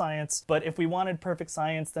some of the science. But if we wanted perfect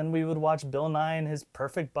science, then we would watch Bill Nye and his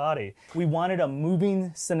perfect body. We wanted a moving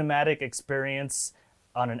cinematic experience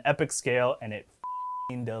on an epic scale, and it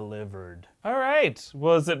delivered. All right.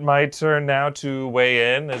 Well, is it my turn now to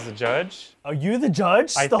weigh in as a judge? Are you the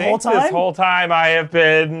judge I the think whole time? This whole time I have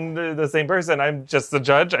been the same person. I'm just the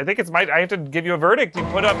judge. I think I have to give you a verdict. You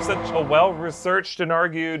put up such a well-researched and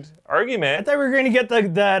argued argument. I thought we were going to get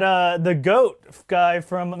the GOAT guy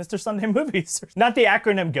from Mr. Sunday Movies. Not the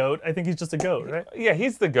acronym GOAT. I think he's just a GOAT, right? Yeah,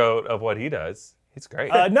 he's the GOAT of what he does. He's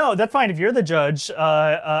great. No, that's fine. If you're the judge,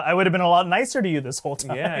 I would have been a lot nicer to you this whole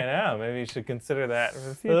time. Yeah, I know. Maybe you should consider that for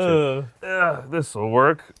the future. This will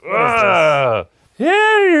work.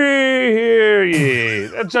 Hear ye.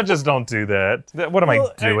 Judges don't do that. What am I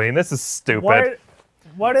doing? This is stupid.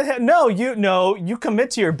 No, you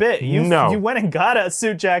commit to your bit. You went and got a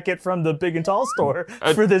suit jacket from the Big and Tall store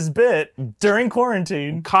for this bit during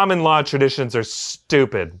quarantine. Common law traditions are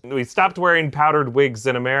stupid. We stopped wearing powdered wigs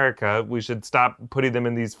in America. We should stop putting them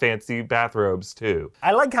in these fancy bathrobes too.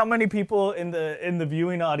 I like how many people in the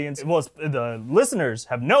viewing audience, well, the listeners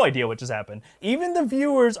have no idea what just happened. Even the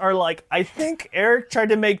viewers are like, I think Eric tried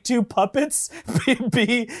to make two puppets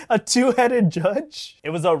be a two-headed judge. It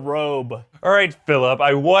was a robe. All right, Philip,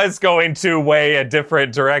 I was going to weigh a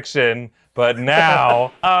different direction, but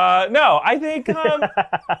now, no, I think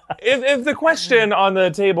if the question on the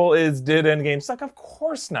table is, did Endgame suck? Of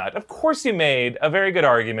course not. Of course you made a very good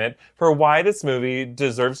argument for why this movie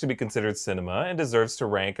deserves to be considered cinema and deserves to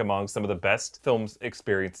rank among some of the best film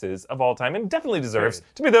experiences of all time, and definitely deserves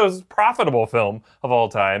to be the most profitable film of all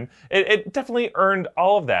time. It definitely earned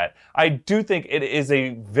all of that. I do think it is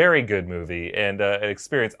a very good movie and an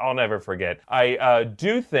experience I'll never forget. I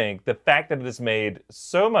do think the fact that it has made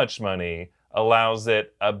so much money allows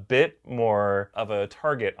it a bit more of a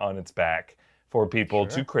target on its back for people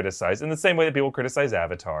to criticize in the same way that people criticize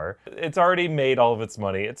Avatar. It's already made all of its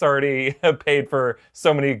money. It's already paid for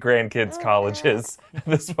so many grandkids' colleges at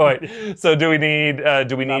this point. So do we need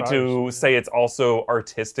to say it's also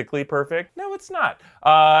artistically perfect? No, it's not.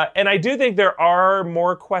 And I do think there are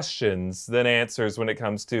more questions than answers when it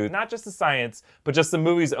comes to not just the science, but just the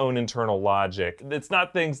movie's own internal logic. It's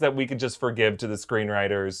not things that we could just forgive to the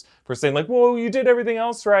screenwriters for saying like, whoa, you did everything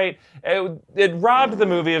else right. It robbed the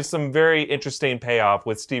movie of some very interesting payoff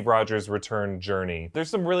with Steve Rogers' return journey.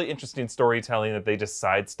 There's some really interesting storytelling that they just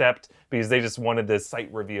sidestepped because they just wanted this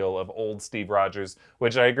sight reveal of old Steve Rogers,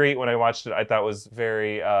 which I agree, when I watched it, I thought was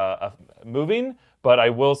very moving, but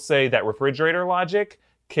I will say that refrigerator logic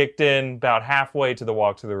kicked in about halfway to the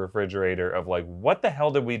walk to the refrigerator of like, what the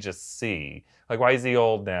hell did we just see? Like, why is he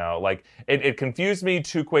old now? Like, it confused me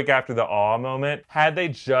too quick after the awe moment. Had they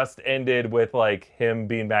just ended with like him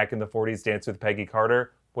being back in the 40s, Dance with Peggy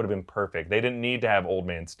Carter, would have been perfect. They didn't need to have old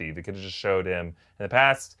man Steve. They could have just showed him in the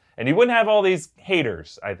past, and you wouldn't have all these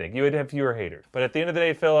haters, I think. You would have fewer haters. But at the end of the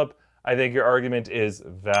day, Philip, I think your argument is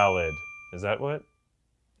valid. Is that what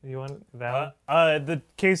you want? Valid? The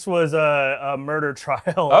case was a murder trial.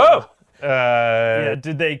 Oh!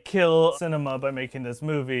 Did they kill cinema by making this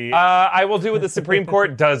movie? I will do what the Supreme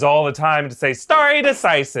Court does all the time to say, stare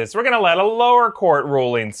decisis. We're going to let a lower court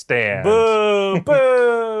ruling stand. Boo!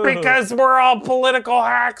 Boo! Because we're all political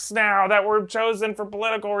hacks now that were chosen for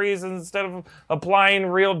political reasons instead of applying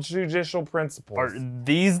real judicial principles. Are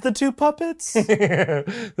these the two puppets?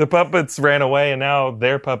 The puppets ran away and now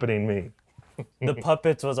they're puppeting me. The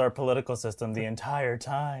puppets was our political system the entire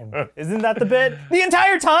time. Isn't that the bit? The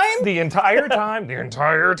entire time? The entire time? The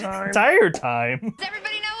entire time? Entire time. Does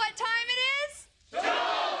everybody know what time it is?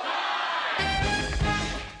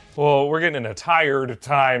 Well, we're getting in a tired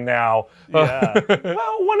time now. Yeah.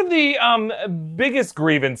 Well, one of the biggest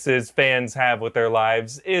grievances fans have with their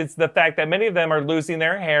lives is the fact that many of them are losing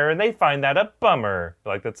their hair and they find that a bummer.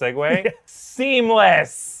 You like that segue? Yeah.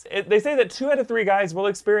 Seamless. They say that 2 out of 3 guys will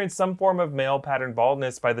experience some form of male pattern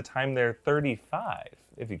baldness by the time they're 35,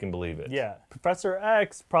 if you can believe it. Yeah. Professor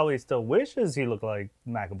X probably still wishes he looked like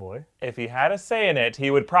McAvoy. If he had a say in it,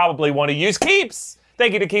 he would probably want to use Keeps.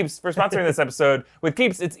 Thank you to Keeps for sponsoring this episode. With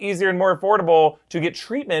Keeps, it's easier and more affordable to get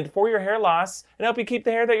treatment for your hair loss and help you keep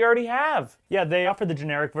the hair that you already have. Yeah, they offer the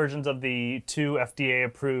generic versions of the 2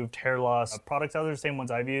 FDA-approved hair loss products. They're the same ones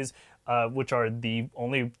I've used, which are the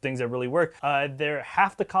only things that really work. They're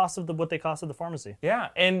half the cost of what they cost at the pharmacy. Yeah,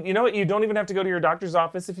 and you know what? You don't even have to go to your doctor's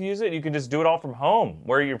office if you use it. You can just do it all from home,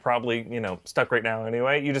 where you're probably, stuck right now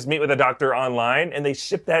anyway. You just meet with a doctor online, and they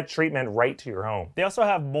ship that treatment right to your home. They also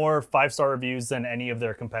have more 5-star reviews than any of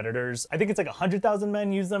their competitors. I think it's like 100,000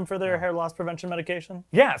 men use them for their hair loss prevention medication.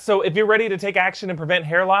 Yeah, so if you're ready to take action and prevent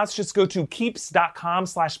hair loss, just go to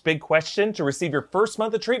keeps.com/bigquestion to receive your first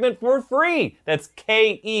month of treatment for free. That's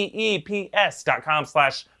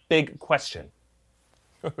KEEPS.com/bigquestion.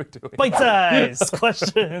 What are we doing? Bite-sized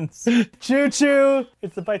questions. Choo-choo.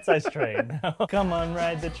 It's the bite-sized train. Come on,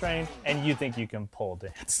 ride the train. And you think you can pole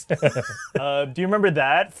dance. Do you remember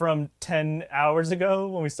that from 10 hours ago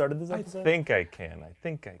when we started this episode? I think I can.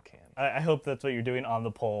 I hope that's what you're doing on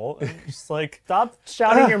the pole. Just like, stop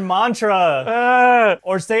shouting your mantra.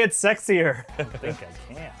 Or say it sexier. I think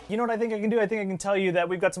I can. You know what I think I can do? I think I can tell you that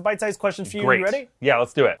we've got some bite-sized questions for you. Great. You ready? Yeah,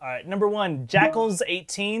 let's do it. All right, number 1,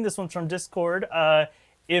 Jackals18. This one's from Discord.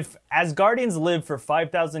 If Asgardians live for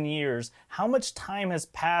 5,000 years, how much time has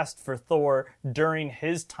passed for Thor during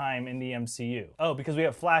his time in the MCU? Oh, because we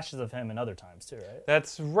have flashes of him in other times too, right?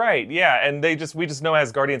 That's right, yeah, and we just know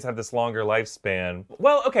Asgardians have this longer lifespan.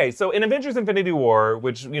 Well, okay, so in Avengers Infinity War,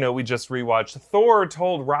 which, we just rewatched, Thor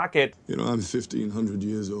told Rocket... I'm 1,500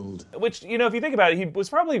 years old. Which, if you think about it, he was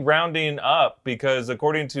probably rounding up because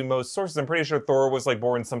according to most sources, I'm pretty sure Thor was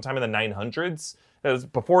born sometime in the 900s. It was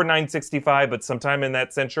before 965, but sometime in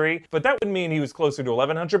that century. But that would mean he was closer to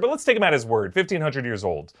 1100, but let's take him at his word, 1500 years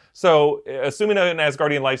old. So assuming an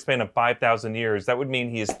Asgardian lifespan of 5,000 years, that would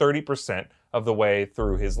mean he is 30% of the way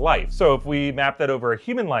through his life. So if we map that over a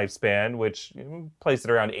human lifespan, which place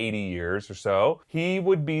it around 80 years or so, he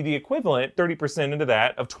would be the equivalent, 30% into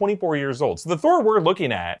that, of 24 years old. So the Thor we're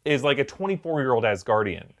looking at is like a 24-year-old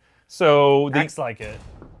Asgardian. So acts like it.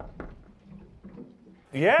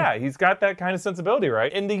 Yeah, he's got that kind of sensibility,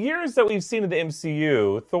 right? In the years that we've seen in the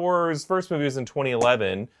MCU, Thor's first movie was in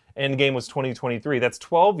 2011, Endgame was 2023. That's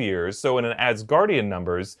 12 years. So in an Asgardian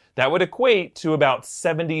numbers, that would equate to about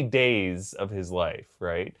 70 days of his life,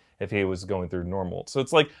 right? If he was going through normal. So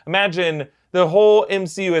it's like, imagine the whole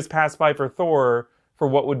MCU has passed by for Thor for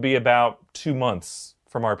what would be about 2 months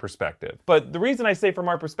from our perspective. But the reason I say from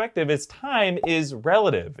our perspective is time is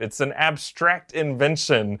relative. It's an abstract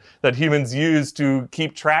invention that humans use to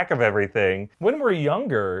keep track of everything. When we're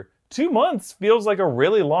younger, 2 months feels like a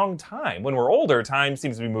really long time. When we're older, time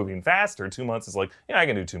seems to be moving faster. 2 months is like, yeah, I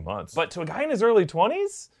can do 2 months. But to a guy in his early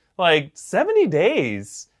 20s, 70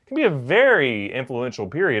 days can be a very influential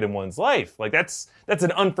period in one's life. That's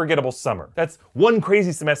an unforgettable summer. That's one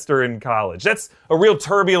crazy semester in college. That's a real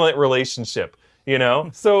turbulent relationship.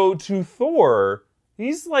 So to Thor,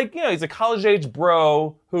 he's he's a college-age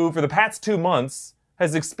bro who, for the past 2 months,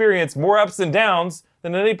 has experienced more ups and downs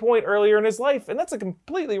than at any point earlier in his life, and that's a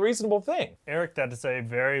completely reasonable thing. Eric, that is a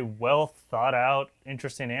very well thought out,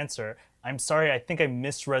 interesting answer. I'm sorry, I think I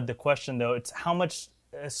misread the question though. It's how much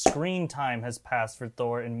screen time has passed for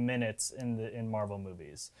Thor in minutes in Marvel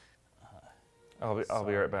movies. I'll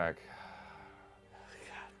be right back.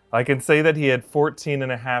 I can say that he had 14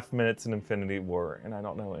 and a half minutes in Infinity War, and I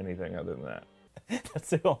don't know anything other than that. That's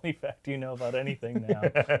the only fact you know about anything now.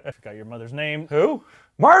 I forgot your mother's name. Who?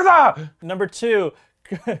 Martha! Number 2,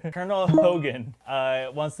 Colonel Hogan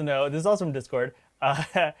wants to know, this is also from Discord,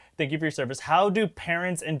 thank you for your service. How do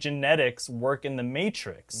parents and genetics work in the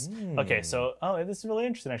Matrix? Okay, so, this is really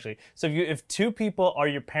interesting actually. So if 2 people are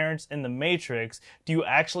your parents in the Matrix, do you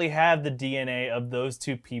actually have the DNA of those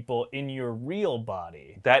 2 people in your real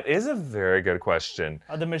body? That is a very good question.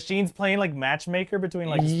 Are the machines playing matchmaker between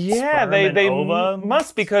yeah, sperm and ova?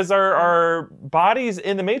 Must, because our bodies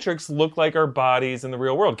in the Matrix look like our bodies in the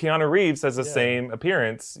real world. Keanu Reeves has the same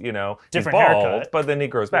appearance, different he's bald, haircut, but then he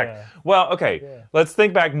grows back. Well, okay, let's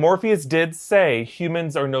think back. Morpheus did say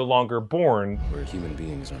humans are no longer born. Where human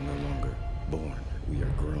beings are no longer born, we are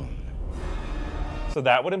grown. So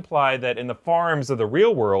that would imply that in the farms of the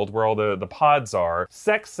real world, where all the pods are,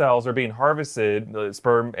 sex cells are being harvested, the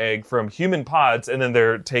sperm, egg, from human pods, and then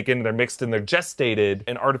they're taken, they're mixed, and they're gestated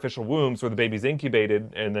in artificial wombs where the baby's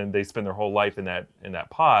incubated, and then they spend their whole life in that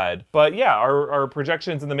pod. But yeah, our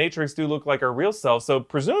projections in the Matrix do look like our real selves, so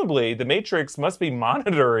presumably the Matrix must be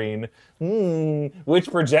monitoring which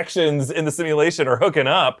projections in the simulation are hooking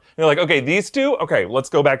up. And they're like, okay, these 2? Okay, let's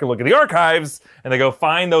go back and look at the archives, and they go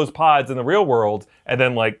find those pods in the real world, and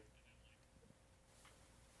then all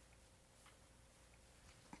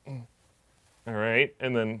right,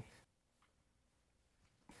 and then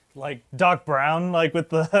Doc Brown, with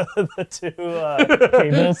the 2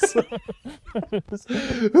 cables.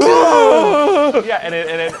 Yeah,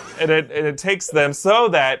 and it takes them so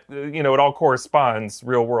that it all corresponds,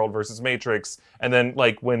 real world versus Matrix, and then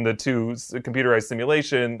when the 2 computerized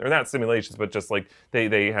simulation, or not simulations, but just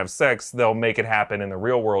they have sex, they'll make it happen in the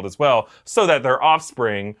real world as well, so that their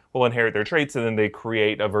offspring will inherit their traits, and then they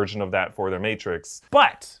create a version of that for their Matrix.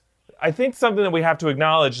 But I think something that we have to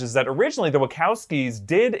acknowledge is that originally the Wachowskis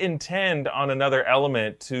did intend on another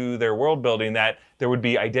element to their world building, that there would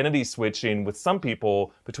be identity switching with some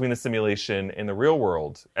people between the simulation and the real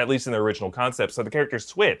world, at least in the original concept. So the character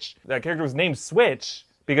Switch, that character was named Switch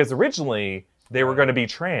because originally they were going to be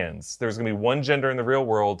trans. There was going to be one gender in the real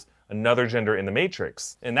world, another gender in the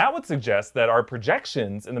Matrix. And that would suggest that our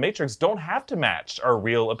projections in the Matrix don't have to match our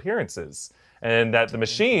real appearances. And that the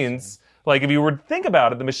machines, if you were to think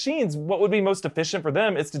about it, the machines, what would be most efficient for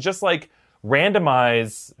them is to just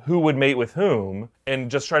randomize who would mate with whom and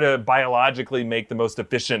just try to biologically make the most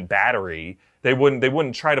efficient battery. They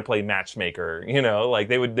wouldn't try to play matchmaker,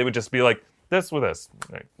 they would just be like, this with this.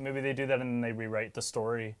 Right. Maybe they do that and then they rewrite the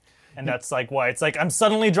story. And that's like why it's like, I'm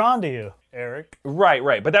suddenly drawn to you, Eric.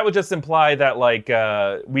 Right. But that would just imply that like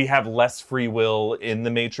we have less free will in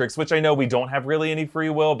the Matrix, which I know we don't have really any free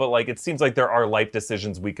will, but like it seems like there are life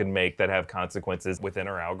decisions we can make that have consequences within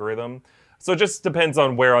our algorithm. So it just depends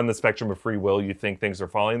on where on the spectrum of free will you think things are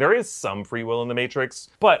falling. There is some free will in the Matrix,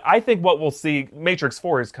 but I think what we'll see, Matrix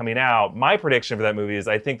 4 is coming out. My prediction for that movie is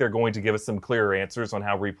I think they're going to give us some clearer answers on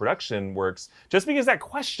how reproduction works, just because that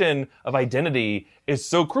question of identity is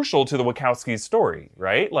so crucial to the Wachowskis' story,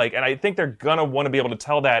 right? Like, and I think they're gonna want to be able to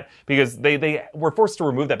tell that because they were forced to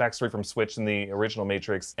remove that backstory from Switch in the original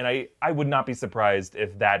Matrix, and I would not be surprised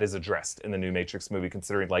if that is addressed in the new Matrix movie,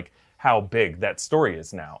 considering like how big that story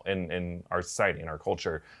is now in our society, in our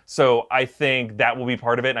culture. So I think that will be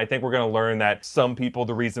part of it. And I think we're going to learn that some people,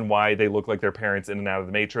 the reason why they look like their parents in and out of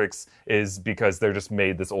the Matrix is because they're just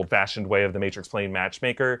made this old-fashioned way of the Matrix playing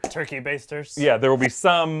matchmaker. Turkey basters. Yeah, there will be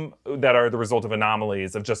some that are the result of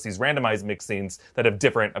anomalies of just these randomized mixings that have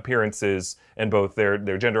different appearances in both their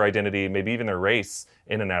gender identity, maybe even their race,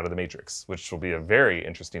 in and out of the Matrix, which will be a very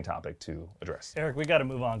interesting topic to address. Eric, we got to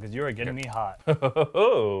move on because you are getting me hot.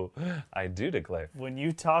 Oh, I do declare. When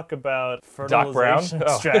you talk about Doc Brown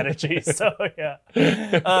strategies, so yeah.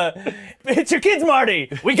 It's your kids,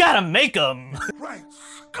 Marty. We got to make them. Right,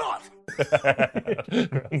 Scott!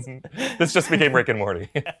 This just became Rick and Morty.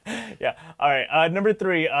 Yeah. All right. Number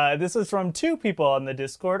 3. This is from 2 people on the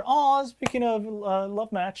Discord. Aw, speaking of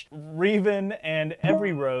love match, Reven and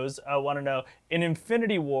Every Rose want to know, in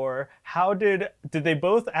Infinity War, how did they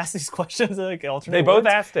both ask these questions like alternate They both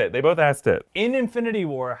words? asked it. In Infinity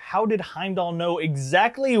War, how did Heimdall know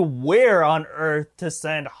exactly where on Earth to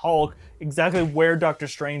send Hulk, exactly where Doctor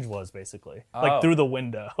Strange was, basically? Like through the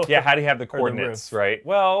window. Yeah, how do you have the coordinates, right?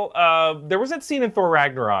 Well, there was that scene in Thor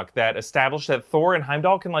Ragnarok that established that Thor and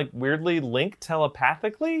Heimdall can like weirdly link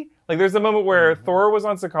telepathically. Like there's a moment where Thor was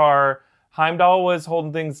on Sakaar, Heimdall was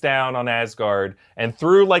holding things down on Asgard, and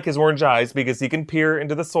through like his orange eyes, because he can peer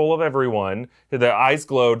into the soul of everyone, the eyes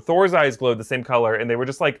glowed, Thor's eyes glowed the same color, and they were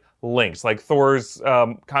just like linked. Like Thor's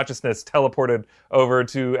consciousness teleported over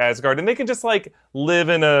to Asgard, and they can just like live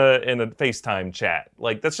in a FaceTime chat.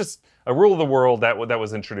 Like that's just a rule of the world that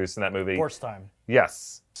was introduced in that movie. Force time.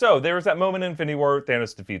 Yes. So there was that moment in Infinity War,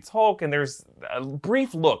 Thanos defeats Hulk, and there's a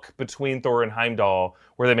brief look between Thor and Heimdall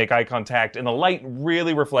where they make eye contact, and the light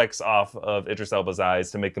really reflects off of Idris Elba's eyes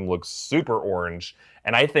to make them look super orange.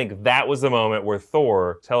 And I think that was the moment where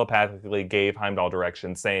Thor telepathically gave Heimdall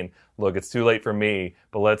direction, saying, look, it's too late for me,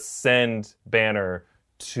 but let's send Banner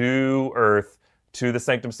to Earth, to the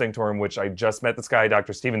Sanctum Sanctorum, which I just met this guy,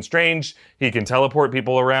 Dr. Stephen Strange. He can teleport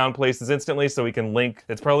people around places instantly, so he can link.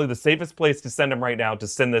 It's probably the safest place to send him right now to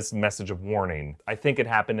send this message of warning. I think it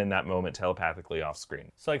happened in that moment telepathically off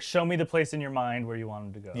screen. So like, show me the place in your mind where you want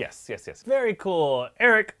him to go. Yes. Very cool.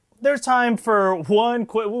 Eric, there's time for one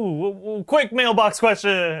quick mailbox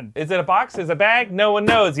question. Is it a box? Is it a bag? No one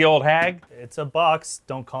knows, you old hag. It's a box.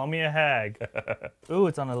 Don't call me a hag. Ooh,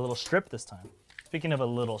 it's on a little strip this time. Speaking of a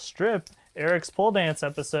little strip, Eric's pole dance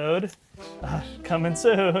episode coming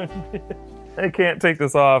soon. I can't take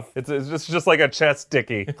this off. It's just like a chest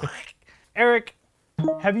dicky. Eric,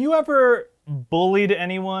 have you ever bullied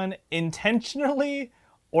anyone intentionally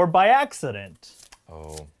or by accident?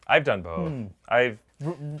 Oh, I've done both.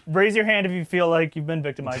 Raise your hand if you feel like you've been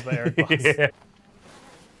victimized by Eric Boss. Yeah.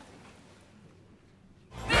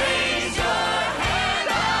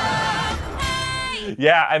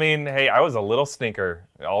 Yeah, I mean, hey, I was a little stinker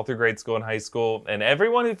all through grade school and high school, and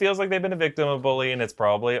everyone who feels like they've been a victim of bullying has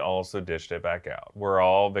probably also dished it back out. We're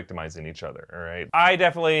all victimizing each other, all right? I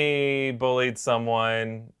definitely bullied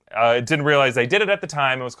someone. Didn't realize I did it at the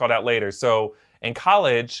time. It was called out later. So in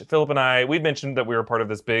college, Philip and I, we'd mentioned that we were part of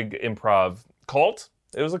this big improv cult.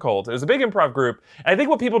 It was a cult. It was a big improv group. And I think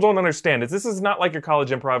what people don't understand is this is not like your college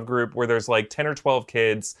improv group where there's like 10 or 12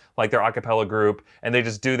 kids, like their a cappella group, and they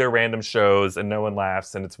just do their random shows and no one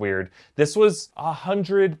laughs and it's weird. This was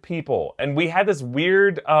 100 people. And we had this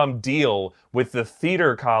weird deal with the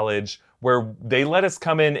theater college where they let us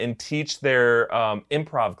come in and teach their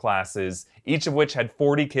improv classes, each of which had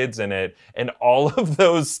 40 kids in it. And all of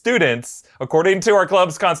those students, according to our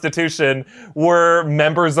club's constitution, were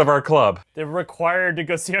members of our club. They're required to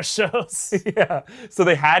go see our shows. Yeah. So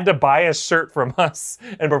they had to buy a shirt from us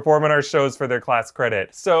and perform in our shows for their class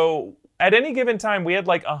credit. So at any given time, we had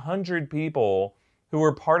like 100 people who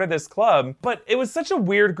were part of this club, but it was such a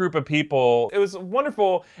weird group of people. It was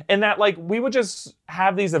wonderful in that like we would just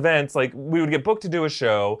have these events, like we would get booked to do a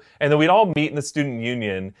show and then we'd all meet in the student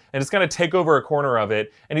union and just kind of take over a corner of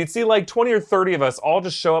it. And you'd see like 20 or 30 of us all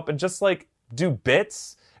just show up and just like do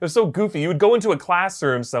bits. It was so goofy. You would go into a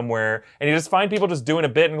classroom somewhere and you just find people just doing a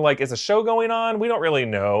bit and like, is a show going on? We don't really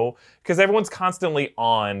know because everyone's constantly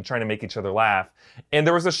on trying to make each other laugh. And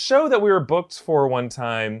there was a show that we were booked for one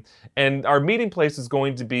time, and our meeting place is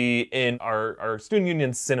going to be in our student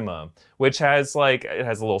union cinema, which has like, it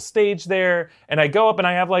has a little stage there. And I go up and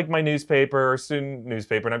I have like my newspaper, student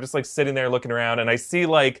newspaper, and I'm just like sitting there looking around and I see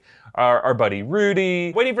like our buddy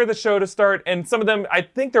Rudy waiting for the show to start. And some of them, I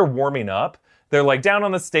think they're warming up. They're like down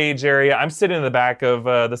on the stage area. I'm sitting in the back of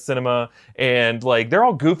the cinema and like they're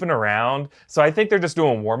all goofing around. So I think they're just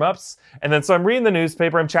doing warm-ups. And then so I'm reading the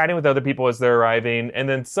newspaper. I'm chatting with other people as they're arriving. And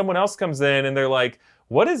then someone else comes in and they're like,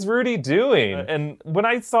 what is Rudy doing? And when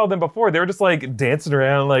I saw them before, they were just like dancing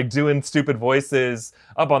around, like doing stupid voices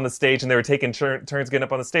up on the stage. And they were taking turns getting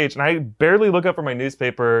up on the stage. And I barely look up from my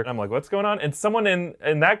newspaper. And I'm like, what's going on? And someone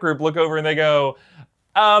in that group look over and they go,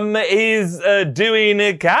 he's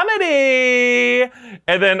doing comedy.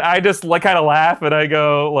 And then I just like kind of laugh and I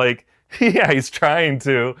go like, yeah, he's trying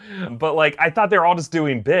to. But like, I thought they were all just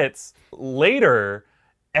doing bits. Later,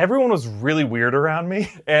 everyone was really weird around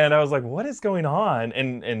me. And I was like, what is going on?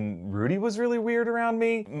 And Rudy was really weird around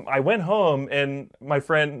me. I went home and my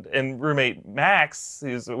friend and roommate Max,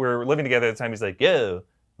 we were living together at the time, he's like, yo,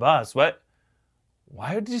 boss,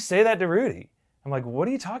 why did you say that to Rudy? I'm like, what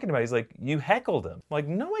are you talking about? He's like, you heckled him. I'm like,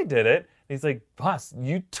 no, I didn't. And he's like, boss,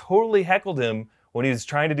 you totally heckled him when he was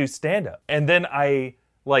trying to do stand-up. And then I,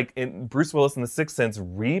 like, in Bruce Willis in The Sixth Sense,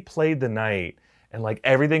 replayed the night and, like,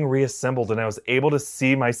 everything reassembled and I was able to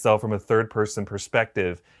see myself from a third-person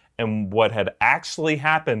perspective. And what had actually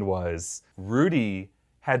happened was Rudy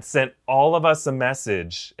had sent all of us a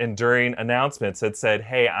message and during announcements had said,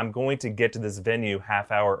 hey, I'm going to get to this venue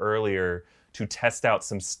half hour earlier to test out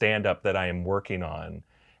some stand-up that I am working on.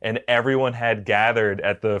 And everyone had gathered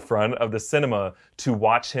at the front of the cinema to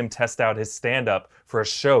watch him test out his stand-up for a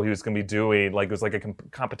show he was going to be doing. Like, it was like a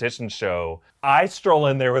competition show. I stroll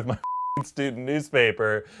in there with my student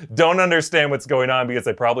newspaper, don't understand what's going on because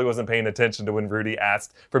I probably wasn't paying attention to when Rudy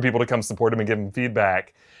asked for people to come support him and give him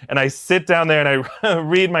feedback. And I sit down there and I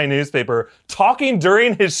read my newspaper, talking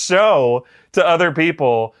during his show to other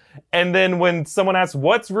people. And then when someone asks,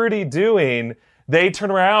 what's Rudy doing? They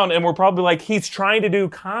turn around and we're probably like, he's trying to do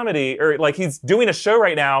comedy or like he's doing a show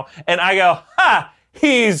right now. And I go, ha,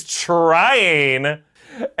 he's trying.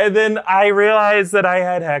 And then I realized that I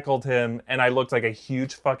had heckled him and I looked like a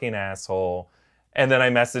huge fucking asshole. And then I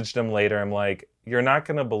messaged him later. I'm like, you're not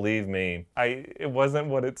going to believe me. It wasn't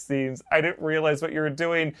what it seems. I didn't realize what you were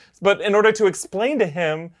doing. But in order to explain to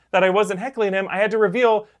him that I wasn't heckling him, I had to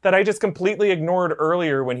reveal that I just completely ignored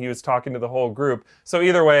earlier when he was talking to the whole group. So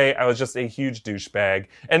either way, I was just a huge douchebag.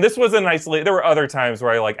 And this wasn't isolated. There were other times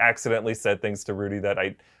where I like accidentally said things to Rudy that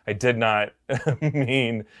I did not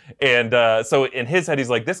mean. And so in his head, he's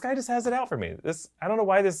like, this guy just has it out for me. I don't know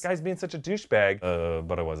why this guy's being such a douchebag.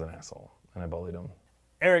 But I was an asshole and I bullied him.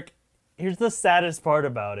 Eric, here's the saddest part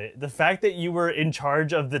about it. The fact that you were in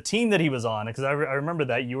charge of the team that he was on, because I remember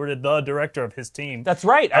that you were the director of his team. That's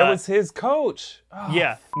right. I was his coach. Oh.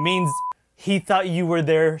 Yeah, means he thought you were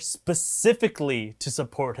there specifically to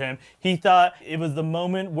support him. He thought it was the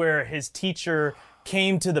moment where his teacher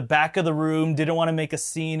came to the back of the room, didn't want to make a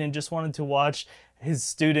scene, and just wanted to watch his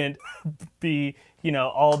student be,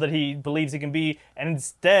 all that he believes he can be. And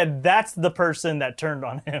instead, that's the person that turned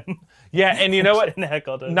on him. Yeah, and you know what? And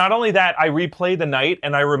heckled him. Not only that, I replayed the night,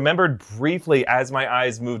 and I remembered briefly as my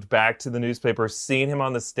eyes moved back to the newspaper, seeing him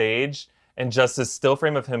on the stage, and just this still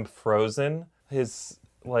frame of him frozen, his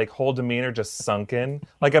whole demeanor just sunken.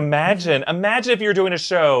 Like imagine if you were doing a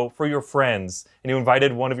show for your friends, and you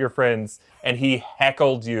invited one of your friends, and he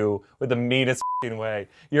heckled you with the meanest way.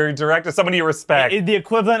 You're a director, somebody you respect. The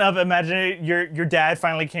equivalent of imagining your dad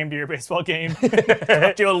finally came to your baseball game,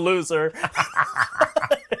 called you a loser.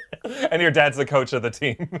 And your dad's the coach of the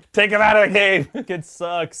team. Take him out of the game. It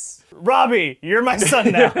sucks. Robbie, you're my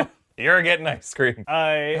son now. You're getting ice cream.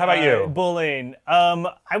 How about you? Bullying.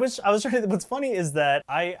 I was trying to. What's funny is that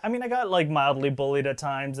I got like mildly bullied at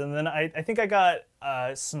times, and then I think I got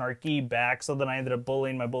snarky back, so then I ended up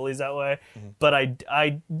bullying my bullies that way. Mm-hmm. But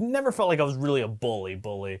I never felt like I was really a bully.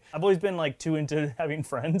 I've always been like too into having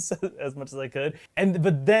friends as much as I could.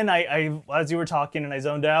 But then I as you were talking and I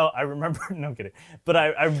zoned out, I remember. No I'm kidding. But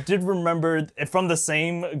I did remember from the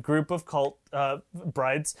same group of cult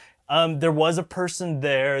brides. There was a person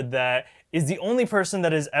there that is the only person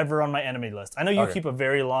that is ever on my enemy list. I know you keep a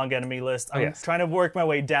very long enemy list. I'm trying to work my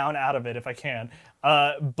way down out of it if I can.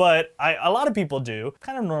 But a lot of people do.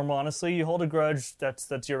 Kind of normal, honestly. You hold a grudge,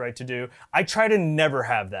 that's your right to do. I try to never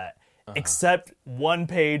have that, except one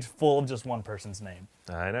page full of just one person's name.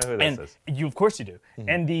 I know who this is. You, of course you do.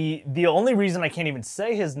 And the only reason I can't even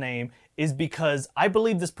say his name is because I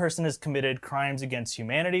believe this person has committed crimes against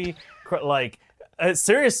humanity.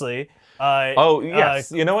 Seriously.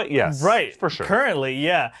 Yes. You know what? Yes. Right. For sure. Currently,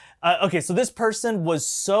 yeah. Okay, so this person was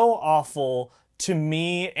so awful to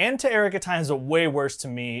me and to Eric at times, but way worse to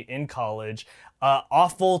me in college.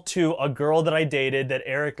 Awful to a girl that I dated that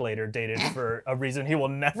Eric later dated for a reason he will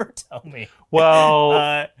never tell me.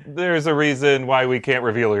 Well, there's a reason why we can't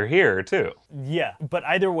reveal her here, too. Yeah, but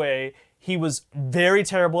either way, he was very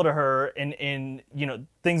terrible to her in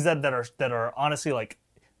things that are honestly like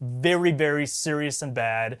very, very serious and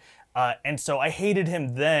bad. And so I hated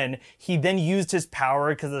him then. He then used his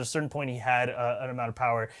power, because at a certain point he had an amount of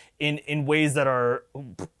power, in ways that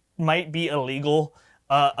might be illegal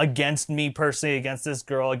against me personally, against this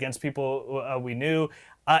girl, against people we knew.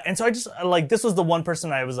 And so I just, this was the one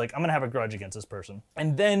person I was like, I'm going to have a grudge against this person.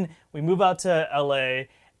 And then we move out to LA,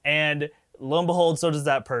 and lo and behold, so does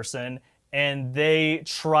that person. And they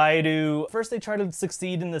try to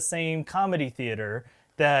succeed in the same comedy theater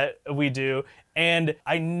that we do. And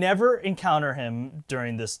I never encounter him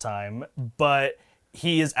during this time, but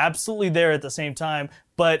he is absolutely there at the same time.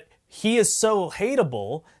 But he is so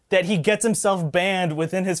hateable that he gets himself banned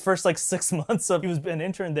within his first 6 months of he was an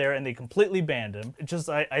intern there, and they completely banned him.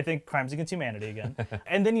 I think crimes against humanity again.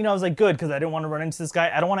 And then, I was like, good, because I didn't want to run into this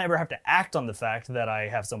guy. I don't want to ever have to act on the fact that I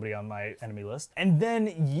have somebody on my enemy list. And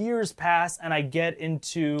then years pass, and I get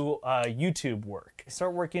into YouTube work. I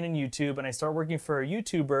start working in YouTube, and I start working for a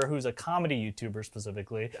YouTuber who's a comedy YouTuber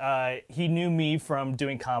specifically. He knew me from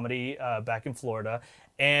doing comedy back in Florida.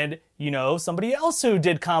 And, somebody else who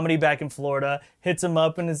did comedy back in Florida hits him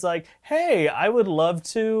up and is like, hey, I would love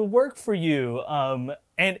to work for you.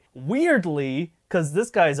 And weirdly, because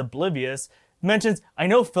this guy's oblivious, mentions, I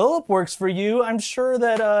know Philip works for you. I'm sure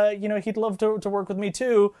that, he'd love to work with me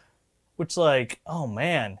too. Which oh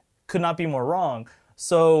man, could not be more wrong.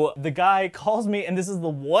 So the guy calls me, and this is the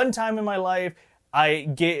one time in my life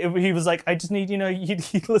he was like, I just need,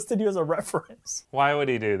 he listed you as a reference. Why would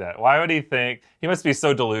he do that? Why would he think? He must be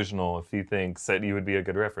so delusional if he thinks that you would be a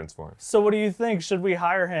good reference for him. So what do you think? Should we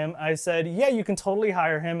hire him? I said, yeah, you can totally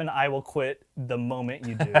hire him, and I will quit the moment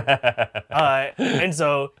you do. And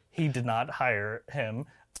so he did not hire him.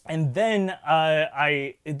 And then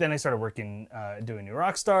I started working doing New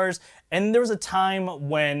Rockstars, and there was a time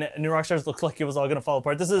when New Rockstars looked like it was all going to fall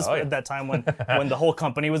apart. This is that time when the whole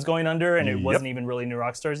company was going under, and it wasn't even really New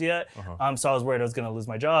Rockstars yet. So I was worried I was going to lose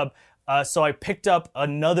my job. So I picked up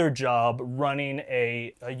another job running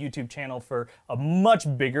a YouTube channel for a much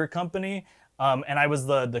bigger company. And I was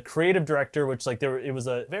the creative director, which it was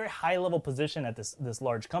a very high level position at this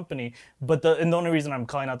large company. But the only reason I'm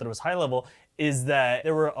calling out that it was high level is that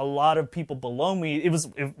there were a lot of people below me.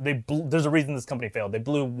 There's a reason this company failed. They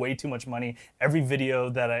blew way too much money. Every video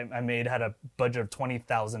that I made had a budget of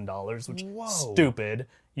 $20,000, which is stupid.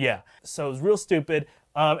 Yeah, so it was real stupid.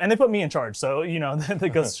 And they put me in charge, so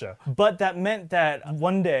that goes to show. But that meant that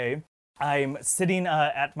one day I'm sitting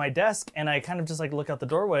at my desk, and I kind of just look out the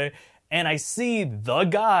doorway. And I see the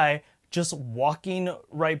guy just walking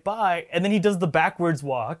right by, and then he does the backwards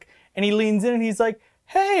walk, and he leans in and he's like,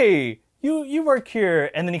 hey, you work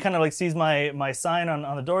here. And then he kind of sees my sign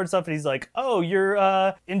on the door and stuff, and he's like, oh, you're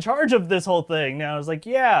in charge of this whole thing. And I was like,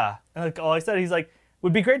 yeah. And all I said, he's like,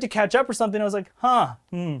 would be great to catch up or something. I was like,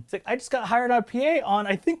 It's like, I just got hired on PA on,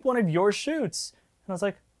 I think, one of your shoots. And I was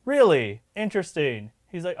like, really? Interesting.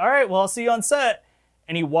 He's like, all right, well, I'll see you on set.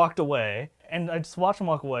 And he walked away, and I just watched him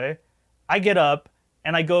walk away. I get up,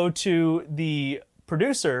 and I go to the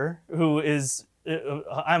producer, who is,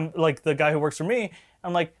 I'm the guy who works for me.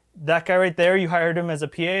 I'm like, that guy right there, you hired him as a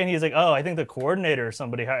PA? And he's like, oh, I think the coordinator or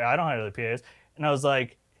somebody, I don't hire the PAs. And I was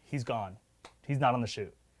like, he's gone. He's not on the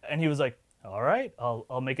shoot. And he was like, all right,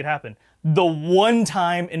 I'll make it happen. The one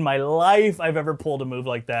time in my life I've ever pulled a move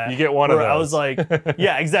like that. You get one of those. I was like,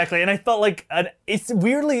 yeah, exactly. And I felt like, it's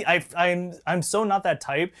weirdly, I'm so not that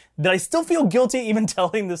type that I still feel guilty even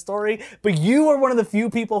telling the story. But you are one of the few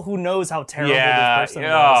people who knows how terrible this person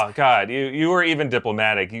was. Oh, God. You were even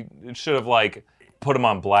diplomatic. You should have, put him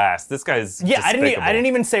on blast. This guy's despicable. I didn't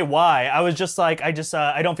even say why. I was just like, I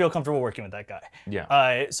don't feel comfortable working with that guy.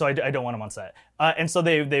 Yeah. So I don't want him on set. And so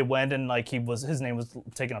they went, and his name was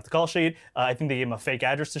taken off the call sheet. I think they gave him a fake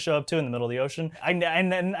address to show up to in the middle of the ocean. I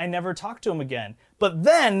never talked to him again. But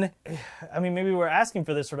then, maybe we're asking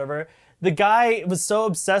for this or whatever. The guy was so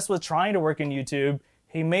obsessed with trying to work in YouTube,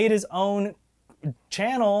 he made his own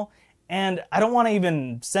channel, and I don't want to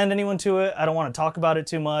even send anyone to it. I don't want to talk about it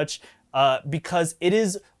too much. because it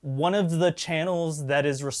is one of the channels that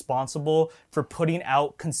is responsible for putting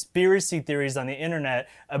out conspiracy theories on the internet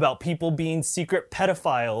about people being secret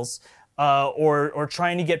pedophiles, or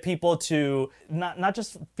trying to get people to not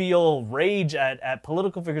just feel rage at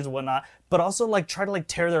political figures and whatnot, but also like try to like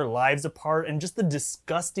tear their lives apart, and just the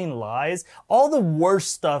disgusting lies, all the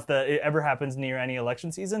worst stuff that ever happens near any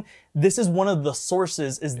election season. This is one of the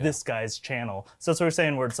sources, is this guy's channel. So that's what we're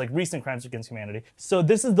saying, where it's like recent crimes against humanity. So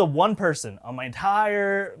this is the one person on my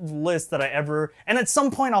entire list that I ever, and at some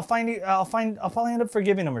point I'll probably end up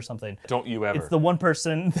forgiving him or something. Don't you ever. It's the one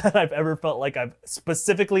person that I've ever felt like I've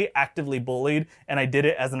specifically actively bullied, and I did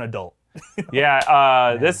it as an adult.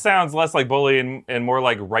 Yeah, this sounds less like bullying and more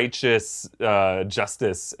like righteous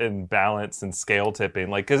justice and balance and scale tipping.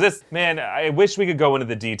 Like, because this, man, I wish we could go into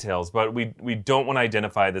the details, but we don't want to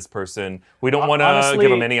identify this person. We don't want to give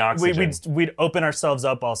them any oxygen. We'd open ourselves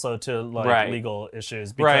up also to like legal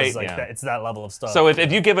issues, because it's that level of stuff. So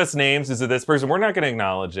if you give us names as of this person, we're not going to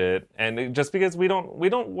acknowledge it, and just because we don't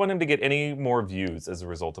want him to get any more views as a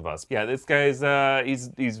result of us. Yeah, this guy's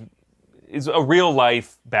is a real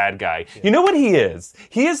life bad guy. Yeah. You know what he is?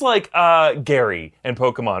 He is like Gary in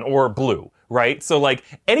Pokemon, or Blue, right? So like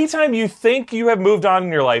anytime you think you have moved on in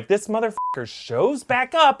your life, this motherfucker shows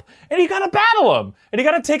back up, and you gotta battle him, and you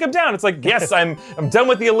gotta take him down. It's like, yes, I'm done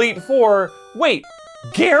with the Elite Four. Wait,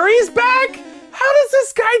 Gary's back? How does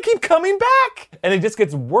this guy keep coming back? And it just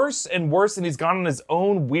gets worse and worse, and he's gone on his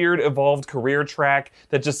own weird evolved career track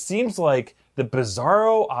that just seems like the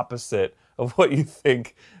bizarro opposite of what you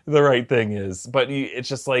think the right thing is. But it's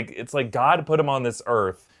just like, it's like God put him on this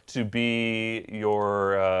earth to be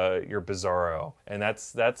your Bizarro, and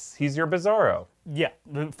he's your Bizarro. Yeah,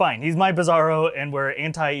 fine. He's my Bizarro, and we're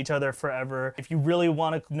anti each other forever. If you really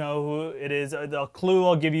want to know who it is, the clue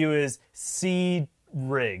I'll give you is C.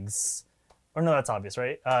 Riggs. Or no, that's obvious,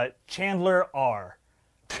 right? Chandler R.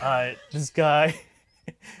 This guy,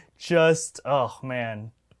 just, oh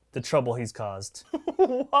man, the trouble he's caused.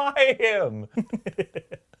 Why him?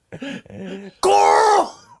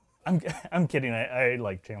 Girl! I'm kidding. I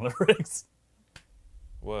like Chandler Riggs.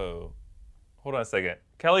 Whoa. Hold on a second.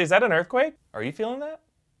 Kelly, is that an earthquake? Are you feeling that?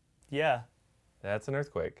 Yeah. That's an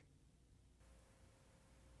earthquake.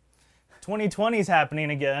 2020 is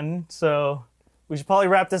happening again, so we should probably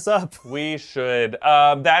wrap this up. We should.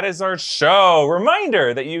 That is our show.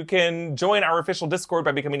 Reminder that you can join our official Discord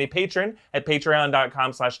by becoming a patron at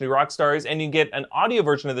patreon.com/newrockstars, and you get an audio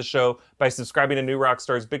version of the show by subscribing to New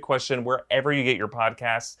Rockstars Big Question wherever you get your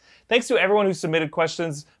podcasts. Thanks to everyone who submitted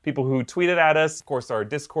questions, people who tweeted at us, of course our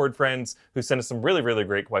Discord friends who sent us some really, really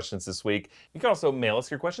great questions this week. You can also mail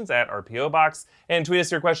us your questions at our P.O. Box and tweet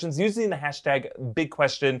us your questions using the hashtag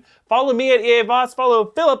 #BigQuestion. Follow me at EA Voss,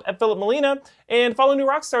 follow Philip at Philip Molina, and follow New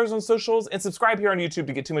Rockstars on socials, and subscribe here on YouTube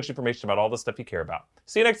to get too much information about all the stuff you care about.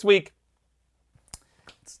 See you next week.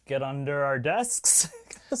 Let's get under our desks.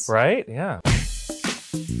 Right? Yeah.